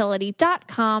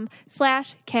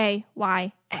modernfertility.com/KYA.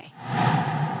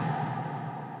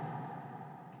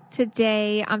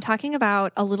 Today, I'm talking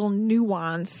about a little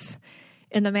nuance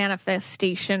in the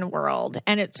manifestation world,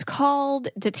 and it's called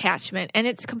detachment, and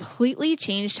it's completely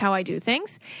changed how I do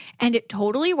things, and it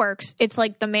totally works. It's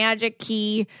like the magic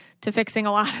key to fixing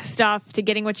a lot of stuff, to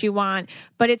getting what you want,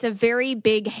 but it's a very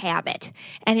big habit,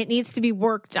 and it needs to be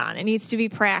worked on. It needs to be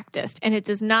practiced, and it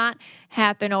does not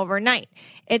happen overnight.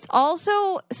 It's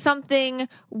also something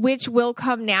which will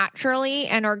come naturally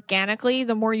and organically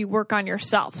the more you work on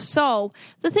yourself. So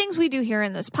the things we do here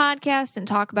in this podcast and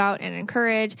talk about and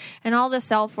encourage and all the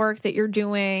self-work that you're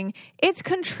doing, it's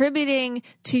contributing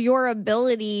to your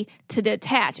ability to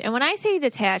detach. And when I say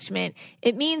detachment,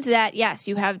 it means that, yes,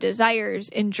 you have desires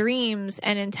and dreams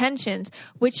and intentions,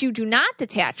 which you do not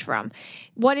detach from.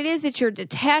 What it is that you're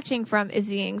detaching from is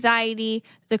the anxiety,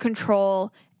 the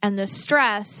control, and the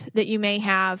stress that you may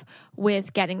have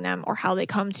with getting them or how they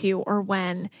come to you or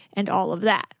when and all of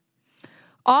that.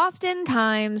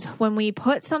 Oftentimes, when we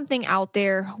put something out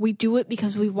there, we do it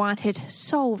because we want it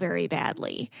so very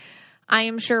badly. I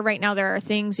am sure right now there are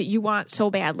things that you want so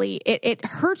badly. It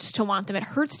hurts to want them. It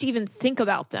hurts to even think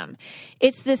about them.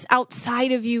 It's this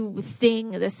outside of you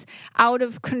thing, this out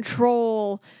of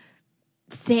control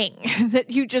thing that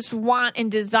you just want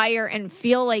and desire and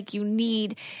feel like you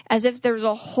need, as if there's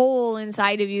a hole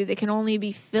inside of you that can only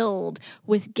be filled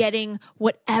with getting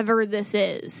whatever this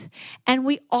is. And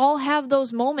we all have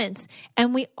those moments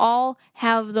and we all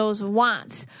have those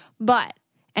wants. But,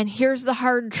 and here's the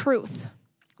hard truth,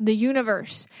 the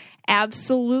universe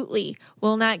absolutely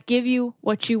will not give you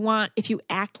what you want if you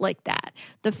act like that.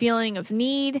 The feeling of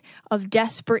need, of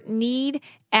desperate need,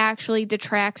 actually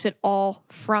detracts it all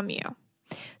from you.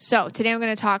 So today I'm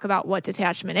going to talk about what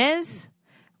detachment is,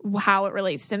 how it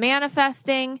relates to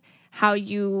manifesting, how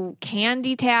you can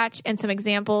detach, and some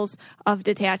examples of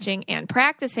detaching and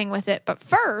practicing with it. But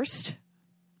first,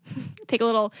 take a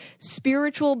little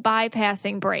spiritual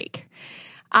bypassing break.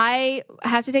 I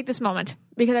have to take this moment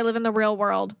because I live in the real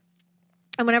world.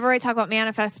 And whenever I talk about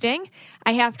manifesting,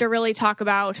 I have to really talk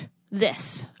about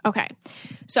this. Okay,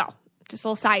 so just a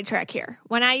little sidetrack here.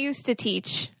 When I used to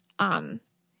teach,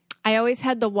 I always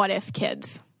had the what if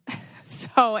kids.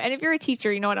 So, and if you're a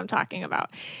teacher, you know what I'm talking about.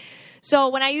 So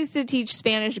when I used to teach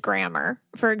Spanish grammar,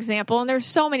 for example, and there's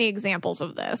so many examples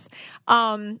of this,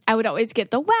 I would always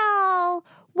get the, well,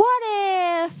 what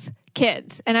if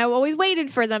kids? And I always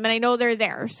waited for them, and I know they're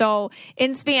there. So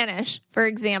in Spanish, for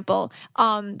example,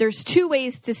 there's two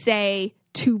ways to say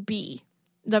to be,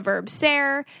 the verb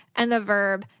ser and the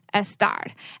verb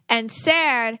estar. And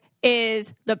ser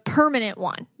is the permanent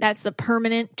one. That's the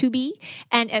permanent to be.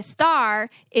 And estar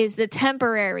is the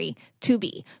temporary to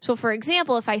be. So for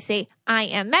example, if I say I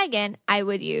am Megan, I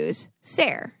would use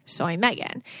ser, soy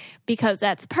Megan, because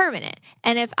that's permanent.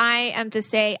 And if I am to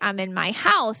say I'm in my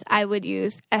house, I would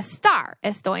use estar,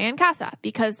 estoy en casa,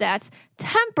 because that's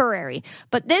temporary.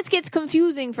 But this gets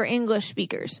confusing for English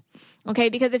speakers, okay?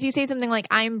 Because if you say something like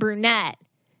I'm brunette,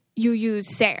 you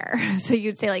use ser. So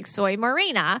you'd say like soy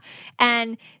morena,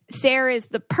 and ser is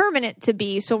the permanent to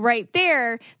be. So right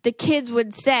there, the kids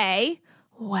would say,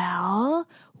 well,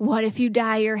 what if you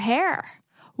dye your hair?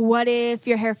 What if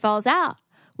your hair falls out?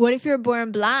 What if you're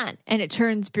born blonde and it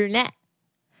turns brunette?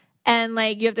 And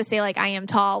like you have to say like I am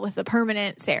tall with the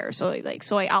permanent ser. So like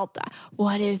soy alta.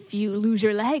 What if you lose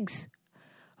your legs?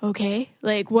 Okay.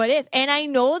 Like what if? And I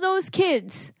know those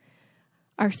kids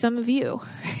are some of you.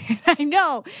 I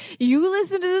know you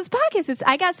listen to this podcast.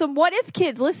 I got some what if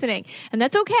kids listening, and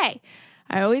that's okay.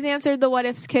 I always answered the what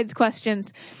if kids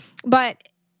questions. But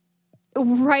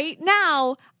right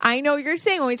now, I know you're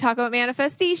saying when we talk about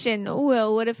manifestation,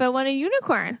 well, what if I want a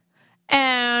unicorn?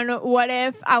 And what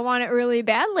if I want it really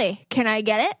badly? Can I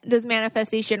get it? Does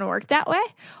manifestation work that way?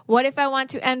 What if I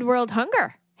want to end world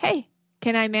hunger? Hey,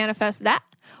 can I manifest that?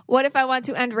 What if I want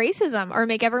to end racism or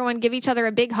make everyone give each other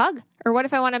a big hug? Or what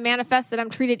if I want to manifest that I'm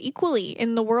treated equally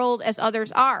in the world as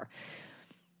others are?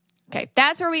 Okay,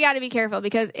 that's where we got to be careful,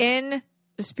 because in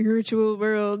the spiritual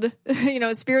world,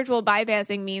 spiritual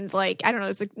bypassing means like, I don't know,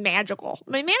 it's like magical.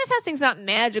 I mean, manifesting's not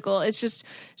magical. It's just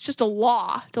a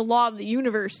law. It's a law of the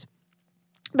universe.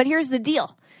 But here's the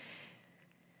deal.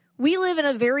 We live in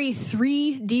a very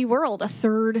 3D world, a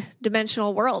third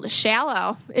dimensional world. It's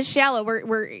shallow.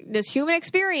 We're this human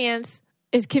experience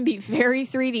can be very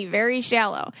 3D, very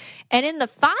shallow. And in the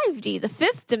 5D, the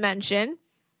fifth dimension,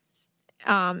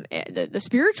 the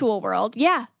spiritual world,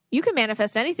 yeah, you can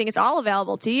manifest anything. It's all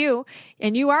available to you,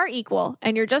 and you are equal,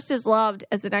 and you're just as loved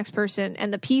as the next person,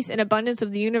 and the peace and abundance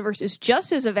of the universe is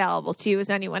just as available to you as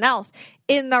anyone else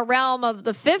in the realm of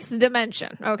the fifth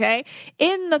dimension, okay?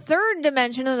 In the third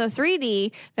dimension, in the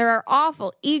 3D, there are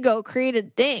awful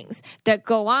ego-created things that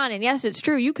go on, and yes, it's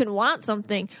true, you can want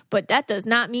something, but that does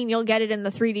not mean you'll get it in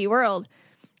the 3D world.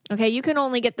 Okay, you can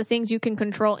only get the things you can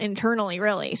control internally,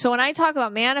 really. So when I talk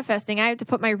about manifesting, I have to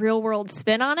put my real world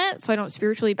spin on it so I don't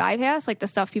spiritually bypass like the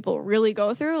stuff people really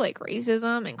go through, like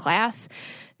racism and class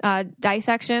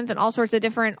dissections and all sorts of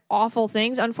different awful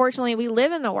things. Unfortunately, we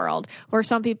live in the world where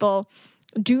some people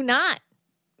do not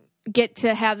get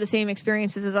to have the same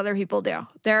experiences as other people do.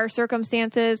 There are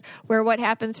circumstances where what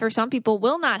happens for some people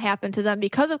will not happen to them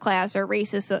because of class or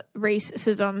race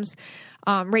systems,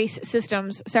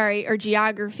 or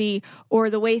geography, or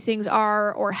the way things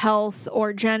are, or health,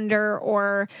 or gender,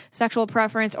 or sexual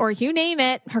preference, or you name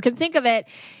it, or can think of it.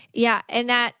 Yeah,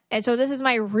 and so this is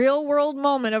my real world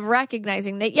moment of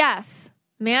recognizing that, yes,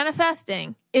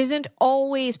 manifesting isn't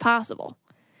always possible.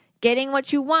 Getting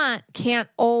what you want can't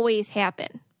always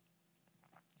happen.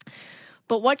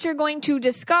 But what you're going to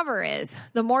discover is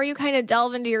the more you kind of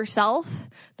delve into yourself,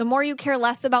 the more you care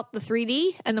less about the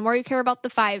 3D and the more you care about the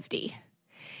 5D.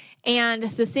 And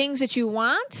the things that you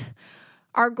want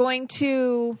are going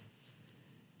to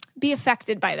be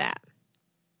affected by that.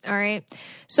 All right.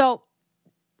 So,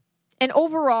 and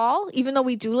overall, even though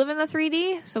we do live in the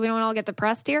 3D, so we don't all get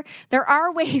depressed here, there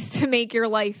are ways to make your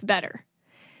life better.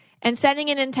 And setting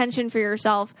an intention for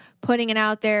yourself, putting it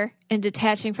out there, and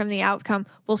detaching from the outcome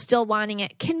while still wanting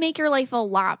it can make your life a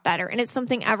lot better. And it's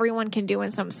something everyone can do in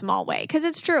some small way. Because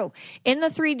it's true. In the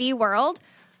 3D world,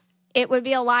 it would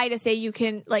be a lie to say you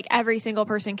can, like, every single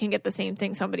person can get the same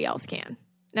thing somebody else can.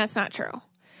 That's not true.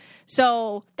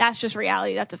 So that's just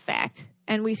reality. That's a fact.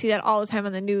 And we see that all the time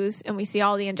on the news, and we see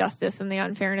all the injustice and the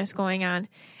unfairness going on.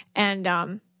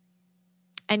 And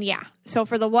yeah. So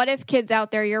for the what if kids out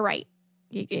there, you're right.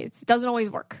 It doesn't always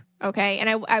work, okay?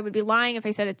 And I would be lying if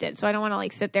I said it did. So I don't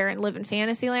want to sit there and live in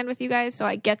fantasy land with you guys. So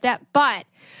I get that. But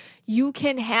you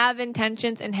can have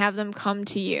intentions and have them come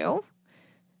to you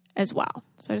as well.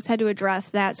 So I just had to address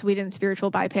that so we didn't spiritual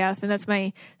bypass. And that's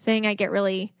my thing. I get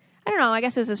really, I don't know, I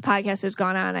guess as this podcast has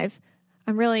gone on,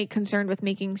 I'm really concerned with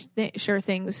making sure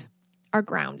things are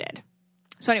grounded.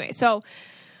 So anyway, so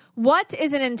what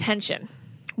is an intention?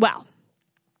 Well,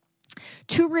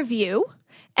 to review,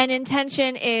 an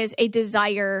intention is a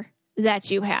desire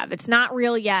that you have. It's not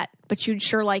real yet, but you'd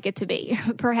sure like it to be.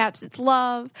 Perhaps it's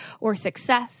love or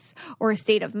success or a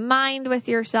state of mind with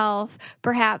yourself.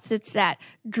 Perhaps it's that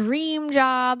dream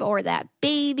job or that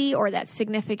baby or that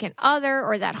significant other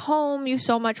or that home you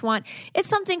so much want. It's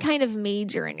something kind of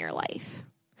major in your life.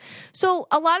 So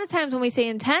a lot of times when we say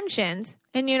intentions,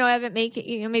 And,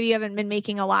 maybe you haven't been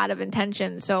making a lot of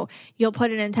intentions. So you'll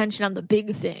put an intention on the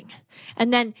big thing.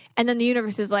 And then the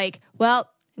universe is like, well,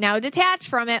 now detach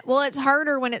from it. Well, it's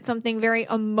harder when it's something very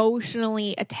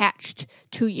emotionally attached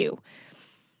to you.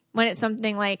 When it's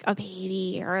something like a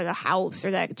baby or the house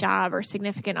or that job or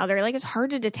significant other, like it's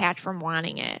hard to detach from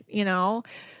wanting it,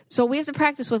 So we have to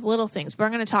practice with little things, but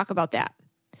I'm going to talk about that.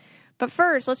 But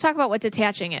first, let's talk about what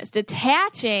detaching is.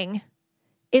 Detaching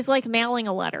is like mailing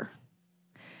a letter.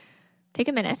 Take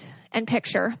a minute and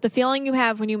picture the feeling you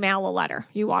have when you mail a letter.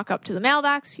 You walk up to the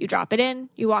mailbox, you drop it in,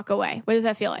 you walk away. What does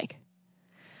that feel like?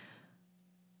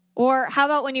 Or how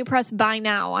about when you press buy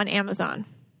now on Amazon?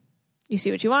 You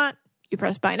see what you want, you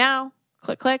press buy now,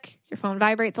 click, click, your phone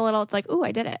vibrates a little. It's like, ooh,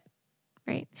 I did it,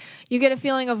 right? You get a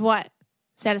feeling of what?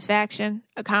 Satisfaction,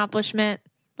 accomplishment,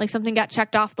 like something got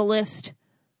checked off the list.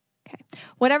 Okay.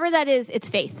 Whatever that is, it's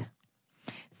faith.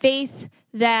 Faith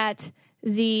that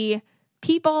the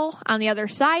people on the other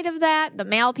side of that, the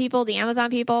mail people, the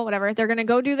Amazon people, whatever, they're going to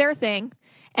go do their thing.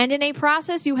 And in a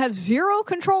process you have zero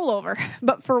control over,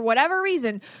 but for whatever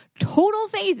reason, total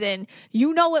faith in,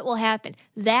 it will happen.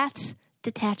 That's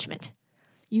detachment.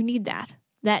 You need that.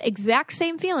 That exact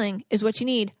same feeling is what you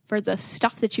need for the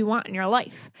stuff that you want in your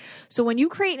life. So when you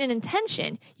create an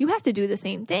intention, you have to do the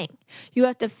same thing. You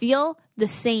have to feel the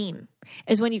same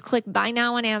as when you click buy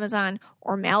now on Amazon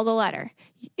or mail the letter.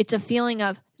 It's a feeling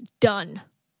of done.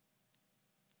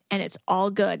 And it's all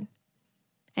good.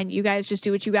 And you guys just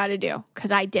do what you got to do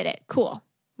because I did it. Cool.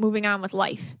 Moving on with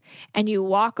life. And you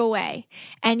walk away.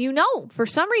 And for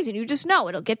some reason, you just know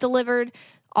it'll get delivered.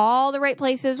 All the right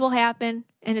places will happen.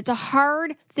 And it's a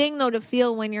hard thing, though, to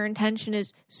feel when your intention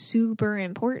is super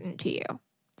important to you.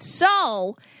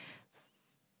 So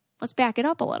let's back it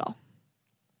up a little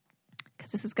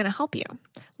because this is going to help you.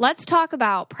 Let's talk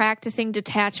about practicing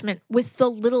detachment with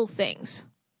the little things.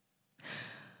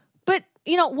 But,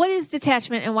 what is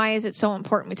detachment and why is it so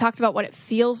important? We talked about what it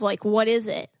feels like. What is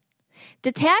it?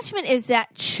 Detachment is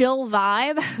that chill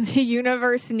vibe the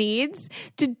universe needs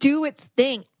to do its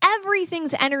thing.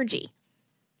 Everything's energy.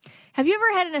 Have you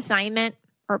ever had an assignment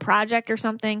or a project or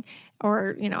something,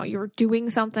 or, you were doing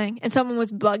something and someone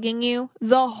was bugging you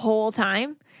the whole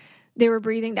time? They were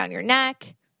breathing down your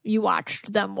neck. You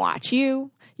watched them watch you.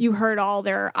 You heard all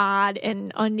their odd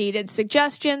and unneeded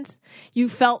suggestions. You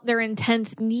felt their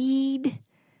intense need.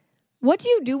 What do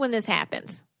you do when this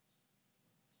happens?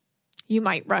 You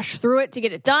might rush through it to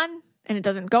get it done, and it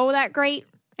doesn't go that great,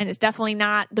 and it's definitely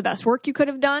not the best work you could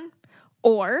have done.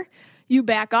 Or you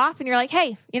back off and you're like,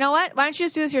 hey, you know what? Why don't you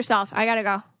just do this yourself? I got to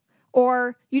go.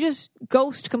 Or you just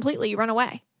ghost completely. You run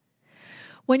away.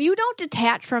 When you don't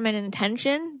detach from an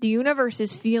intention, the universe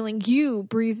is feeling you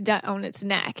breathe down its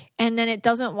neck, and then it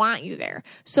doesn't want you there.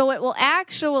 So it will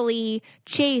actually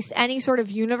chase any sort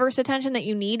of universe attention that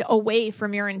you need away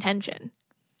from your intention.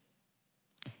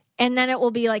 And then it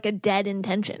will be like a dead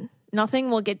intention. Nothing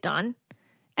will get done,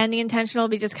 and the intention will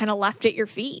be just kind of left at your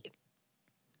feet.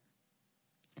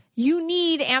 You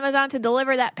need Amazon to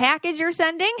deliver that package you're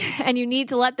sending, and you need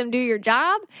to let them do your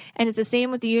job. And it's the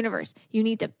same with the universe. You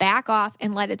need to back off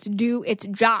and let it do its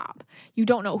job. You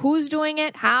don't know who's doing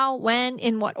it, how, when,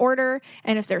 in what order.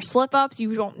 And if there's slip-ups,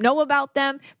 you don't know about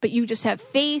them, but you just have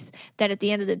faith that at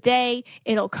the end of the day,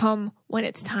 it'll come when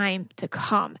it's time to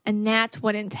come. And that's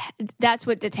what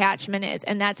detachment is,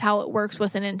 and that's how it works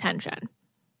with an intention.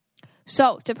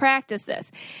 So to practice this,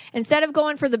 instead of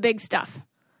going for the big stuff,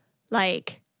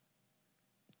 like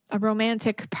a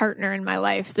romantic partner in my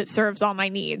life that serves all my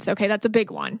needs. Okay, that's a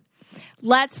big one.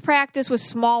 Let's practice with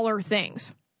smaller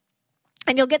things.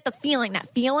 And you'll get the feeling.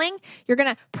 That feeling, you're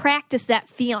going to practice that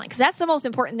feeling. Because that's the most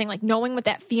important thing, like knowing what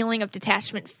that feeling of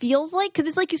detachment feels like. Because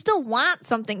it's like you still want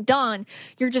something done.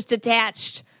 You're just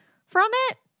detached from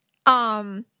it.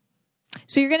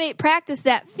 So you're going to practice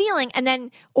that feeling. And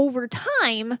then over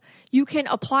time, you can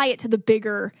apply it to the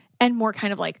bigger and more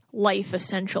kind of like life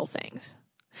essential things.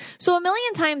 So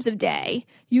 1,000,000 times a day,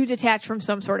 you detach from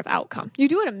some sort of outcome. You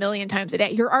do it 1,000,000 times a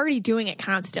day. You're already doing it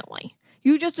constantly.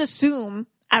 You just assume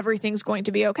everything's going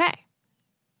to be okay.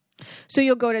 So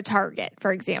you'll go to Target,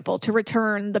 for example, to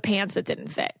return the pants that didn't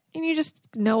fit. And you just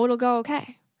know it'll go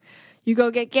okay. You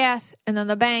go get gas, and then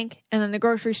the bank, and then the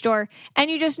grocery store, and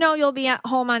you just know you'll be at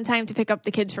home on time to pick up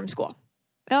the kids from school.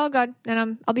 Oh, good.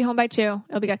 And I'll be home by 2.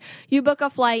 It'll be good. You book a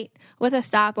flight with a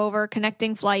stopover,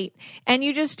 connecting flight, and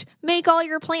you just make all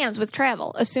your plans with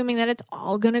travel, assuming that it's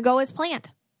all going to go as planned.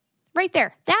 Right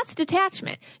there. That's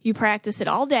detachment. You practice it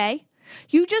all day.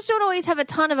 You just don't always have a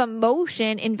ton of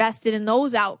emotion invested in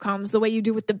those outcomes the way you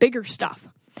do with the bigger stuff.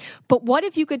 But what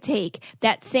if you could take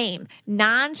that same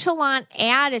nonchalant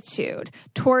attitude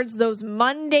towards those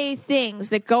Monday things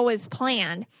that go as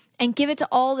planned and give it to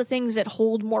all the things that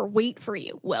hold more weight for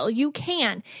you? Well, you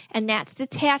can, and that's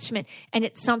detachment, and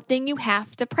it's something you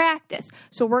have to practice.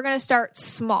 So we're going to start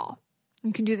small.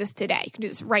 You can do this today. You can do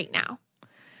this right now.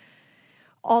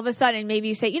 All of a sudden, maybe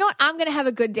you say, you know what, I'm going to have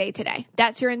a good day today.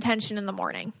 That's your intention in the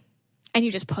morning. And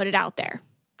you just put it out there,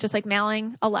 just like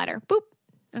mailing a letter. Boop,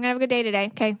 I'm going to have a good day today.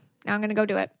 Okay, now I'm going to go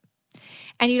do it.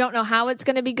 And you don't know how it's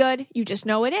going to be good. You just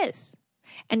know it is.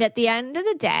 And at the end of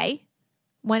the day,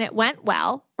 when it went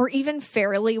well, or even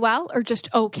fairly well, or just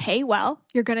okay well,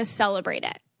 you're going to celebrate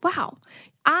it. Wow,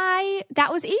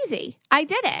 that was easy. I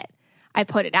did it. I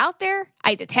put it out there,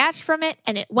 I detached from it,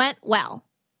 and it went well.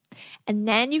 And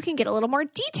then you can get a little more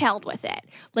detailed with it.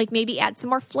 Like maybe add some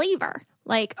more flavor.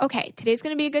 Like, okay, today's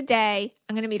going to be a good day.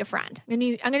 I'm going to meet a friend. I'm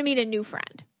going to meet a new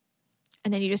friend.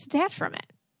 And then you just detach from it.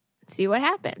 See what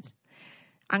happens.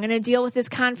 I'm going to deal with this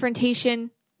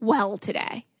confrontation well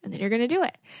today. And then you're going to do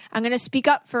it. I'm going to speak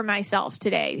up for myself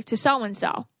today to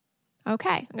so-and-so. Okay,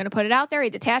 I'm going to put it out there. I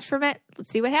detach from it. Let's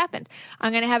see what happens.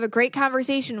 I'm going to have a great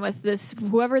conversation with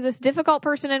whoever this difficult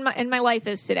person in my life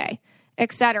is today,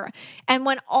 etc. And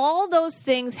when all those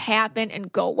things happen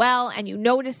and go well, and you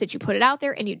notice that you put it out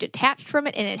there and you detached from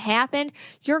it and it happened,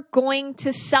 you're going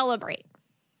to celebrate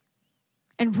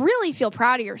and really feel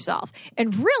proud of yourself.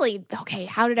 And really, okay,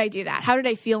 how did I do that? How did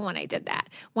I feel when I did that?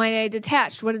 When I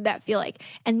detached, what did that feel like?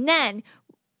 And then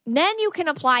you can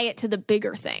apply it to the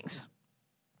bigger things.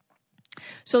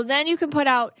 So then you can put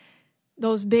out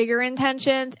those bigger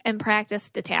intentions and practice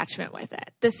detachment with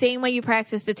it. The same way you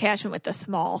practice detachment with the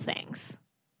small things.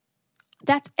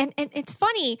 And it's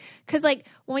funny because like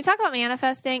when we talk about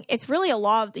manifesting, it's really a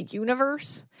law of the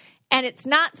universe, and it's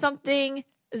not something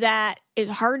that is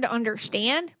hard to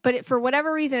understand, but for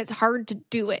whatever reason, it's hard to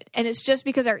do it. And it's just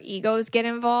because our egos get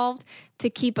involved to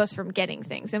keep us from getting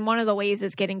things. And one of the ways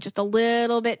is getting just a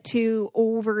little bit too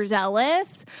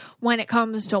overzealous when it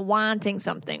comes to wanting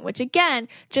something, which again,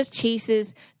 just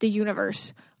chases the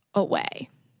universe away.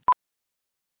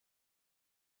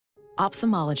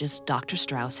 Ophthalmologist Dr.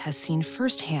 Strauss has seen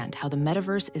firsthand how the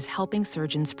metaverse is helping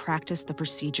surgeons practice the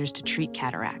procedures to treat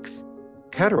cataracts.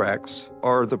 Cataracts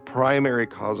are the primary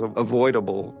cause of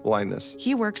avoidable blindness.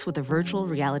 He works with a virtual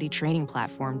reality training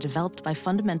platform developed by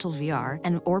Fundamental VR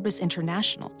and Orbis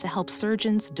International to help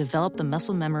surgeons develop the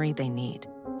muscle memory they need.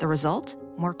 The result?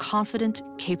 More confident,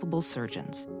 capable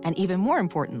surgeons. And even more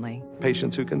importantly,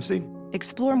 patients who can see.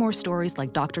 Explore more stories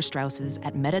like Dr. Strauss's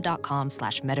at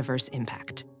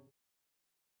meta.com/metaverseimpact.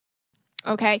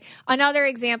 Okay, another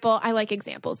example, I like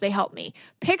examples, they help me.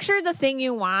 Picture the thing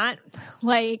you want,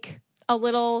 like a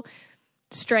little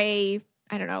stray,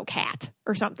 I don't know, cat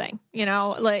or something, you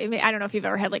know, like, I don't know if you've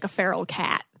ever had like a feral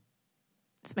cat.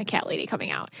 It's my cat lady coming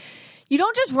out. You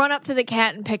don't just run up to the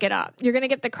cat and pick it up. You're going to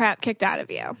get the crap kicked out of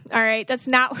you. All right. That's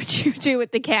not what you do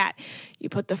with the cat. You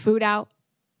put the food out.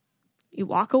 You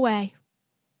walk away.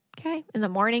 Okay. In the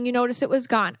morning, you notice it was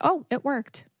gone. Oh, it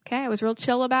worked. Okay. I was real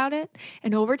chill about it.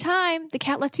 And over time, the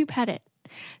cat lets you pet it.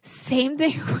 Same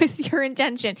thing with your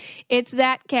intention. It's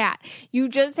that cat. You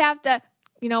just have to,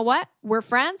 you know what? We're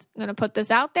friends. I'm going to put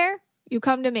this out there. You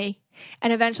come to me.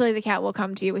 And eventually the cat will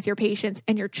come to you with your patience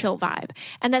and your chill vibe.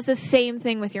 And that's the same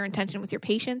thing with your intention, with your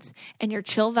patience and your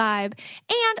chill vibe.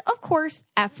 And of course,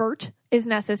 effort is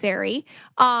necessary.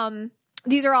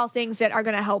 These are all things that are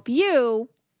going to help you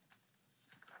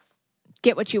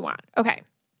get what you want. Okay.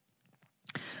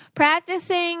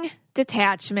 Practicing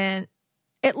detachment.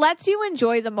 It lets you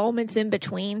enjoy the moments in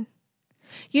between.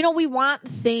 You know, we want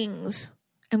things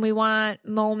and we want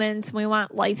moments and we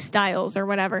want lifestyles or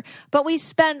whatever, but we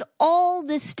spend all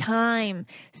this time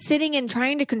sitting and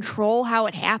trying to control how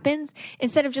it happens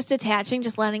instead of just detaching,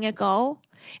 just letting it go,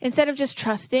 instead of just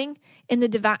trusting in the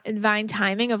divine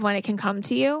timing of when it can come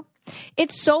to you.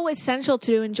 It's so essential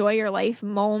to enjoy your life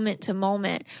moment to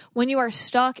moment. When you are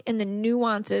stuck in the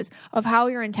nuances of how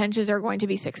your intentions are going to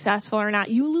be successful or not,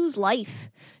 you lose life.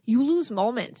 You lose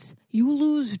moments. You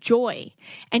lose joy.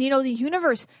 And you know, the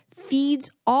universe feeds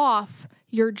off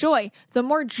your joy. The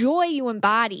more joy you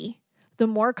embody, the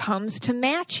more comes to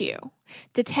match you.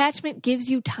 Detachment gives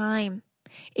you time.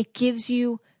 It gives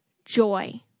you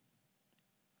joy.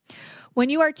 When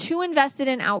you are too invested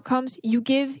in outcomes, you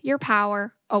give your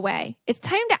power away. It's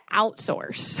time to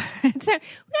outsource. We got to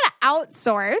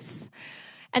outsource.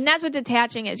 And that's what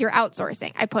detaching is. You're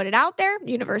outsourcing. I put it out there.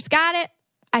 Universe got it.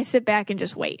 I sit back and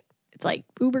just wait. It's like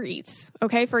Uber Eats,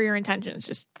 okay, for your intentions.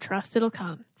 Just trust it'll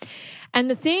come. And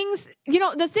the things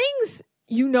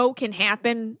can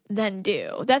happen, then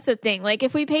do. That's the thing. Like,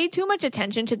 if we pay too much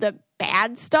attention to the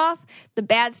bad stuff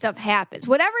happens.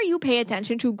 Whatever you pay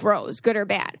attention to grows, good or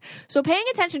bad. So paying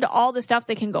attention to all the stuff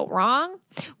that can go wrong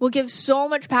will give so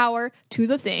much power to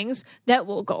the things that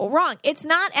will go wrong. It's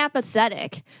not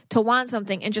apathetic to want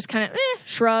something and just kind of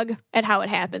shrug at how it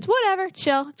happens. Whatever,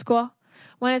 chill, it's cool.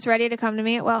 When it's ready to come to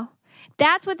me, it will.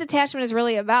 That's what detachment is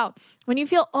really about. When you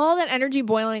feel all that energy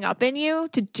boiling up in you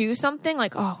to do something,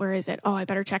 like, oh, where is it? Oh, I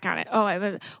better check on it.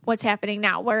 Oh, what's happening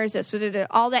now? Where is this?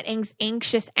 All that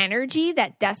anxious energy,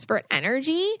 that desperate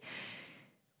energy,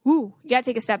 you got to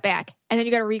take a step back. And then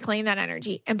you got to reclaim that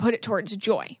energy and put it towards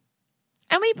joy.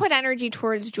 And we put energy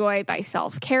towards joy by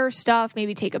self-care stuff,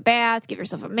 maybe take a bath, give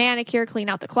yourself a manicure, clean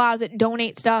out the closet,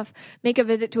 donate stuff, make a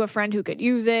visit to a friend who could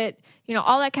use it,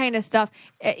 all that kind of stuff.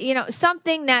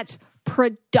 Something that's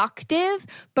productive,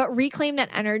 but reclaim that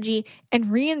energy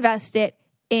and reinvest it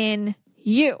in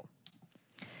you.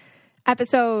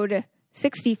 Episode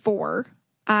 64,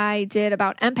 I did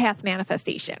about empath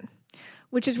manifestation,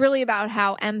 which is really about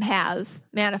how empaths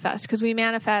manifest, because we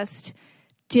manifest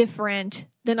different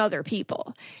than other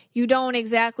people. You don't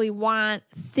exactly want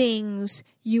things,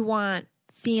 you want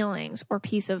feelings or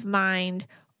peace of mind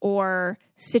or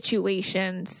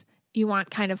situations. You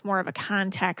want kind of more of a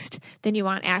context than you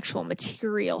want actual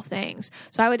material things.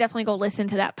 So I would definitely go listen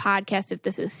to that podcast if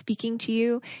this is speaking to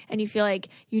you and you feel like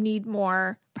you need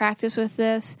more practice with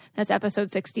this. That's episode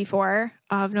 64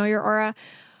 of Know Your Aura.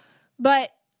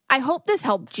 But I hope this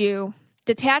helped you.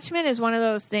 Detachment is one of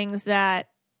those things that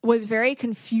was very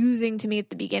confusing to me at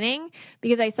the beginning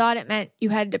because I thought it meant you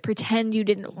had to pretend you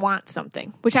didn't want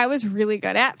something, which I was really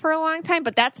good at for a long time,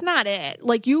 but that's not it.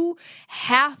 Like, you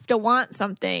have to want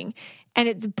something, and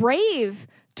it's brave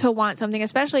to want something,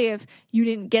 especially if you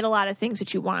didn't get a lot of things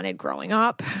that you wanted growing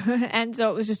up. And so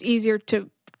it was just easier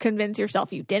to convince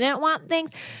yourself you didn't want things.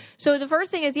 So the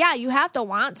first thing is, you have to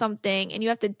want something, and you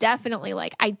have to definitely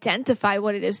identify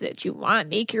what it is that you want.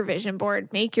 Make your vision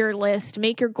board, make your list,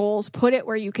 make your goals, put it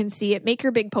where you can see it, make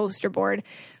your big poster board,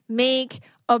 make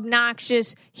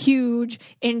obnoxious, huge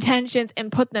intentions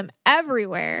and put them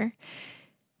everywhere.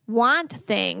 Want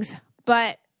things,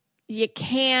 but you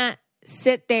can't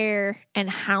sit there and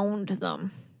hound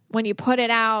them. When you put it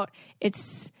out,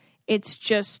 it's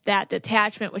just that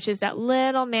detachment, which is that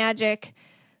little magic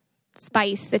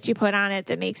spice that you put on it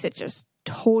that makes it just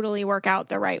totally work out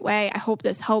the right way. I hope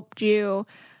this helped you.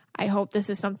 I hope this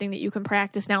is something that you can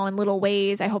practice now in little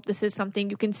ways. I hope this is something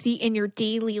you can see in your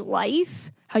daily life,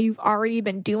 how you've already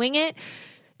been doing it,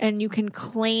 and you can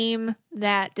claim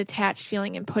that detached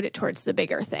feeling and put it towards the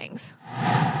bigger things.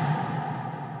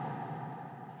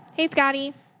 Hey,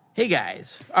 Scotty. Hey,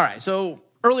 guys. All right, so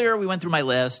earlier, we went through my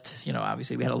list.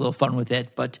 Obviously, we had a little fun with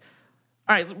it. But,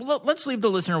 all right, let's leave the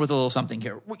listener with a little something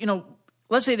here.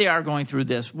 Let's say they are going through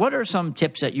this. What are some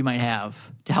tips that you might have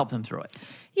to help them through it?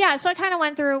 Yeah, so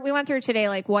we went through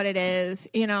today, what it is,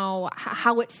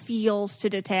 how it feels to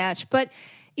detach. But,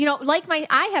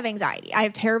 I have anxiety. I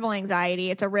have terrible anxiety.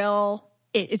 It's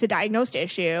a diagnosed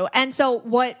issue. And so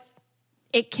what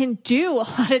it can do a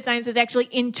lot of times is actually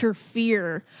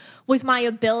interfere with my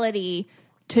ability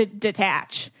to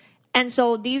detach. And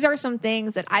so these are some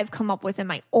things that I've come up with in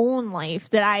my own life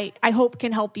that I hope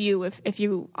can help you if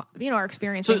you are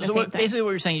experiencing the same thing. Basically what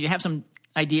you're saying, you have some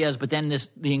ideas, but then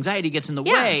the anxiety gets in the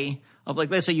way of,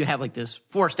 let's say you have this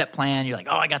 4-step plan. You're like,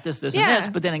 oh, I got this, and this.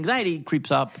 But then anxiety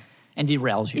creeps up and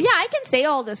derails you. Yeah, I can say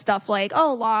all this stuff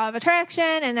law of attraction,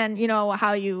 and then,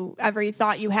 how every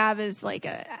thought you have is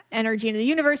a energy into the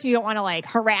universe, and you don't want to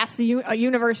harass the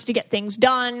universe to get things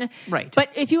done. Right.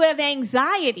 But if you have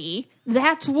anxiety,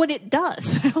 that's what it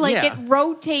does. It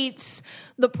rotates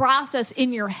the process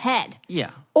in your head.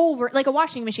 Yeah. Over, like a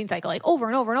washing machine cycle, over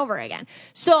and over and over again.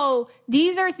 So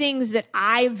these are things that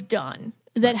I've done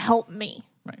that help me.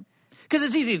 Because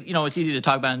it's easy, it's easy to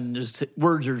talk about, and just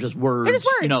words are just words. They're just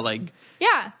words.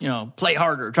 Play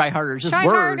harder, try harder. It's just try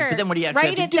words. Harder. But then what do you actually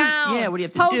have to do? Down. Yeah, what do you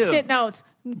have to do? Post-it notes.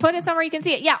 Put it somewhere you can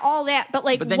see it. Yeah, all that. But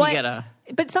But then you gotta.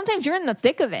 But sometimes you're in the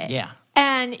thick of it. Yeah.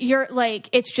 And you're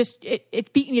it's just it's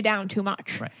beating you down too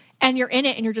much. Right. And you're in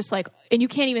it, and you're just and you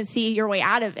can't even see your way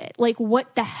out of it.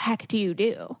 What the heck do you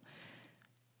do?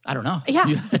 I don't know. Yeah.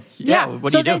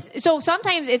 What do you do? So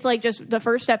sometimes it's just the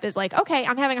first step is okay,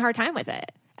 I'm having a hard time with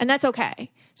it. And that's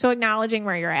okay. So acknowledging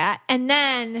where you're at. And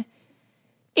then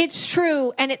it's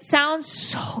true. And it sounds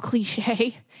so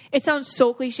cliche.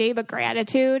 But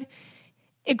gratitude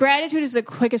is the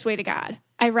quickest way to God.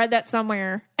 I read that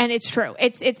somewhere, and it's true.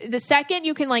 It's the second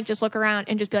you can just look around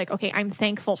and just be okay, I'm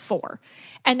thankful for.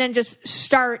 And then just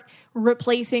start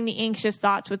replacing the anxious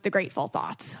thoughts with the grateful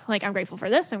thoughts. I'm grateful for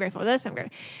this, I'm grateful for this, I'm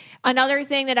grateful. Another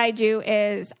thing that I do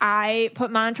is I put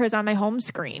mantras on my home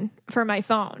screen for my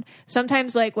phone.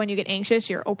 Sometimes, like, when you get anxious,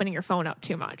 you're opening your phone up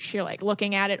too much. You're, like,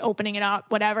 looking at it, opening it up,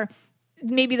 whatever.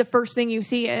 Maybe the first thing you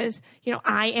see is,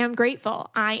 I am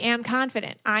grateful. I am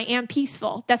confident. I am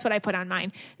peaceful. That's what I put on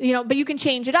mine. But you can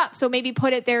change it up. So maybe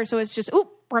put it there so it's just,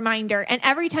 reminder. And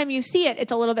every time you see it,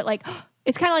 it's a little bit like,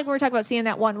 it's kind of like when we're talking about seeing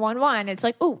that 111. It's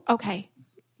like, okay,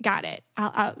 got it.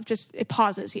 It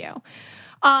pauses you.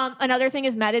 Another thing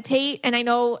is meditate. And I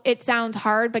know it sounds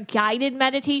hard, but guided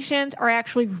meditations are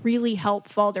actually really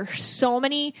helpful. There's so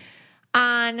many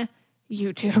on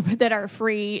YouTube that are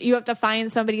free. You have to find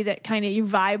somebody that kind of you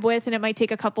vibe with, and it might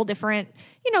take a couple different,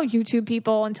 YouTube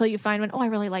people until you find one. Oh, I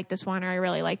really like this one, or I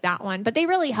really like that one. But they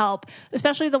really help,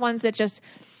 especially the ones that just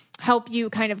help you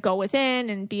kind of go within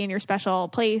and be in your special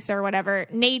place or whatever.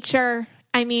 Nature.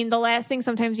 I mean, the last thing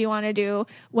sometimes you want to do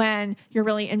when you're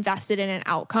really invested in an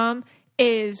outcome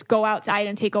is go outside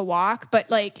and take a walk. But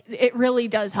like, it really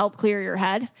does help clear your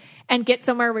head and get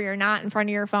somewhere where you're not in front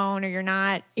of your phone or you're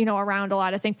not, around a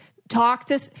lot of things.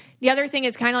 The other thing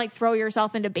is kind of like throw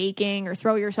yourself into baking or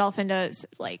throw yourself into,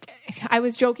 like, I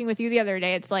was joking with you the other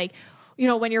day. It's like,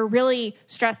 when you're really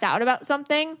stressed out about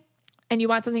something and you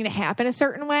want something to happen a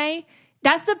certain way,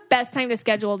 that's the best time to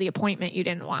schedule the appointment you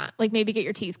didn't want. Like, maybe get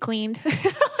your teeth cleaned,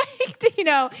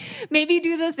 maybe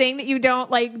do the thing that you don't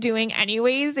like doing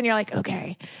anyways. And you're like,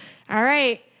 okay, all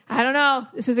right, I don't know.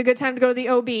 This is a good time to go to the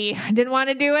OB. I didn't want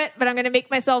to do it, but I'm going to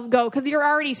make myself go because you're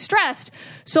already stressed.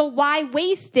 So why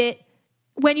waste it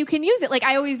when you can use it? Like,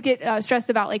 I always get stressed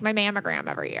about like my mammogram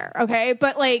every year. Okay.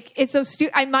 But like, it's so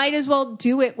stupid. I might as well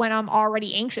do it when I'm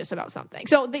already anxious about something.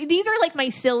 So these are like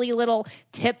my silly little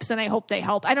tips, and I hope they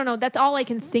help. I don't know. That's all I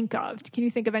can think of. Can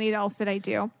you think of anything else that I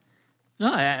do?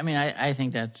 No, I mean, I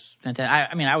think that's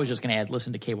fantastic. I was just going to add,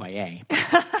 listen to KYA.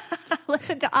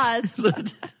 Listen to us.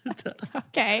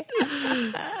 Okay.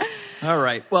 All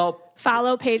right. Well,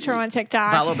 follow Pedro on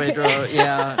TikTok. Follow Pedro.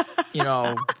 Yeah.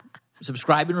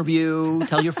 Subscribe and review.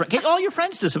 Tell your get all your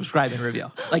friends to subscribe and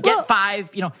review. Like, get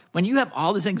 5. When you have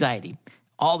all this anxiety,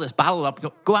 all this, bottle it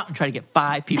up. Go out and try to get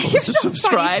 5 people to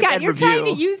subscribe and You're review. You're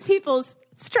trying to use people's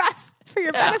stress for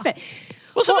your benefit.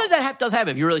 Well, sometimes that does happen.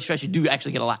 If you're really stressed, you do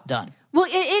actually get a lot done. Well,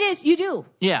 it is. You do.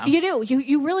 Yeah. You do.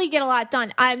 You really get a lot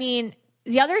done. I mean,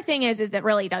 the other thing is that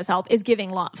really does help is giving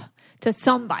love to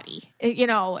somebody.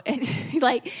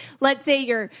 Like, let's say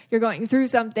you're going through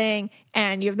something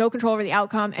and you have no control over the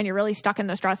outcome and you're really stuck in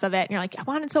the stress of it. And you're like, I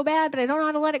want it so bad, but I don't know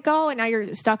how to let it go. And now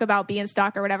you're stuck about being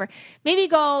stuck or whatever. Maybe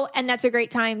go, and that's a great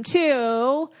time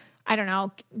too. I don't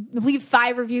know, leave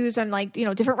 5 reviews on like,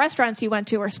 different restaurants you went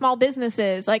to or small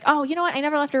businesses. Like, oh, you know what? I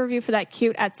never left a review for that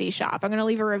cute Etsy shop. I'm going to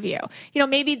leave a review.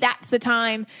 Maybe that's the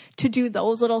time to do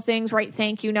those little things, write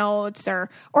thank you notes or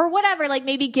whatever. Like,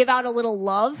 maybe give out a little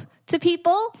love to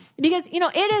people because,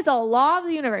 it is a law of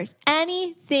the universe.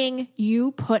 Anything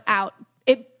you put out,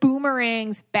 it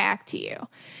boomerangs back to you,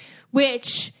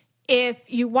 which if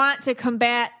you want to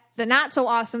combat the not so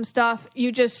awesome stuff,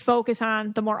 you just focus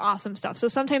on the more awesome stuff. So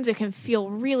sometimes it can feel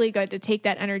really good to take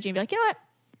that energy and be like, you know what?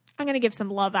 I'm going to give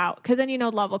some love out because then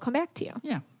love will come back to you.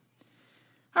 Yeah.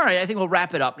 All right. I think we'll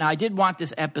wrap it up. Now, I did want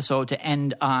this episode to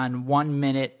end on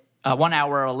 1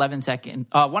 hour, 11 seconds.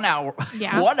 1 hour,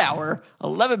 yeah. 1 hour,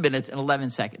 11 minutes, and 11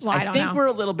 seconds. Well, I think we're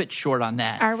a little bit short on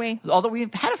that. Are we? Although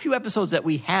we've had a few episodes that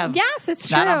we have. Yes, it's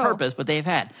not true. On purpose, but they've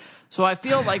had. So I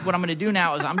feel like what I'm going to do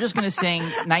now is I'm just going to sing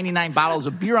 99 bottles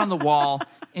of beer on the wall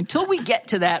until we get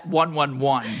to that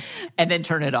 111 and then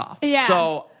turn it off. Yeah.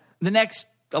 So the next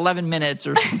 11 minutes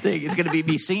or something is going to be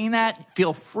me singing that.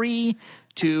 Feel free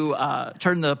to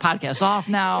turn the podcast off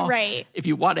now. Right. If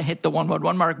you want to hit the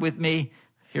 111 mark with me,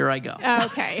 here I go.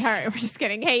 Okay. All right. We're just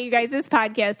kidding. Hey, you guys, this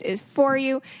podcast is for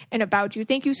you and about you.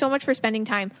 Thank you so much for spending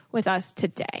time with us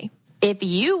today. If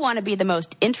you want to be the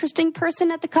most interesting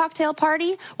person at the cocktail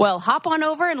party, well, hop on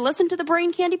over and listen to the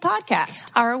Brain Candy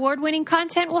podcast. Our award-winning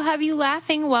content will have you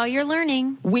laughing while you're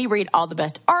learning. We read all the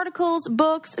best articles,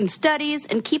 books, and studies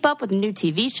and keep up with new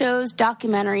TV shows,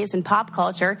 documentaries, and pop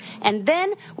culture. And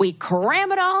then we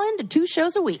cram it all into 2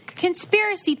 shows a week.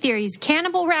 Conspiracy theories,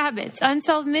 cannibal rabbits,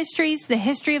 unsolved mysteries, the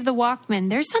history of the Walkman.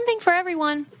 There's something for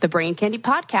everyone. The Brain Candy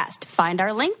podcast. Find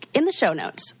our link in the show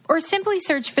notes. Or simply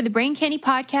search for the Brain Candy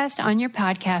podcast on your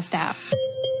podcast app.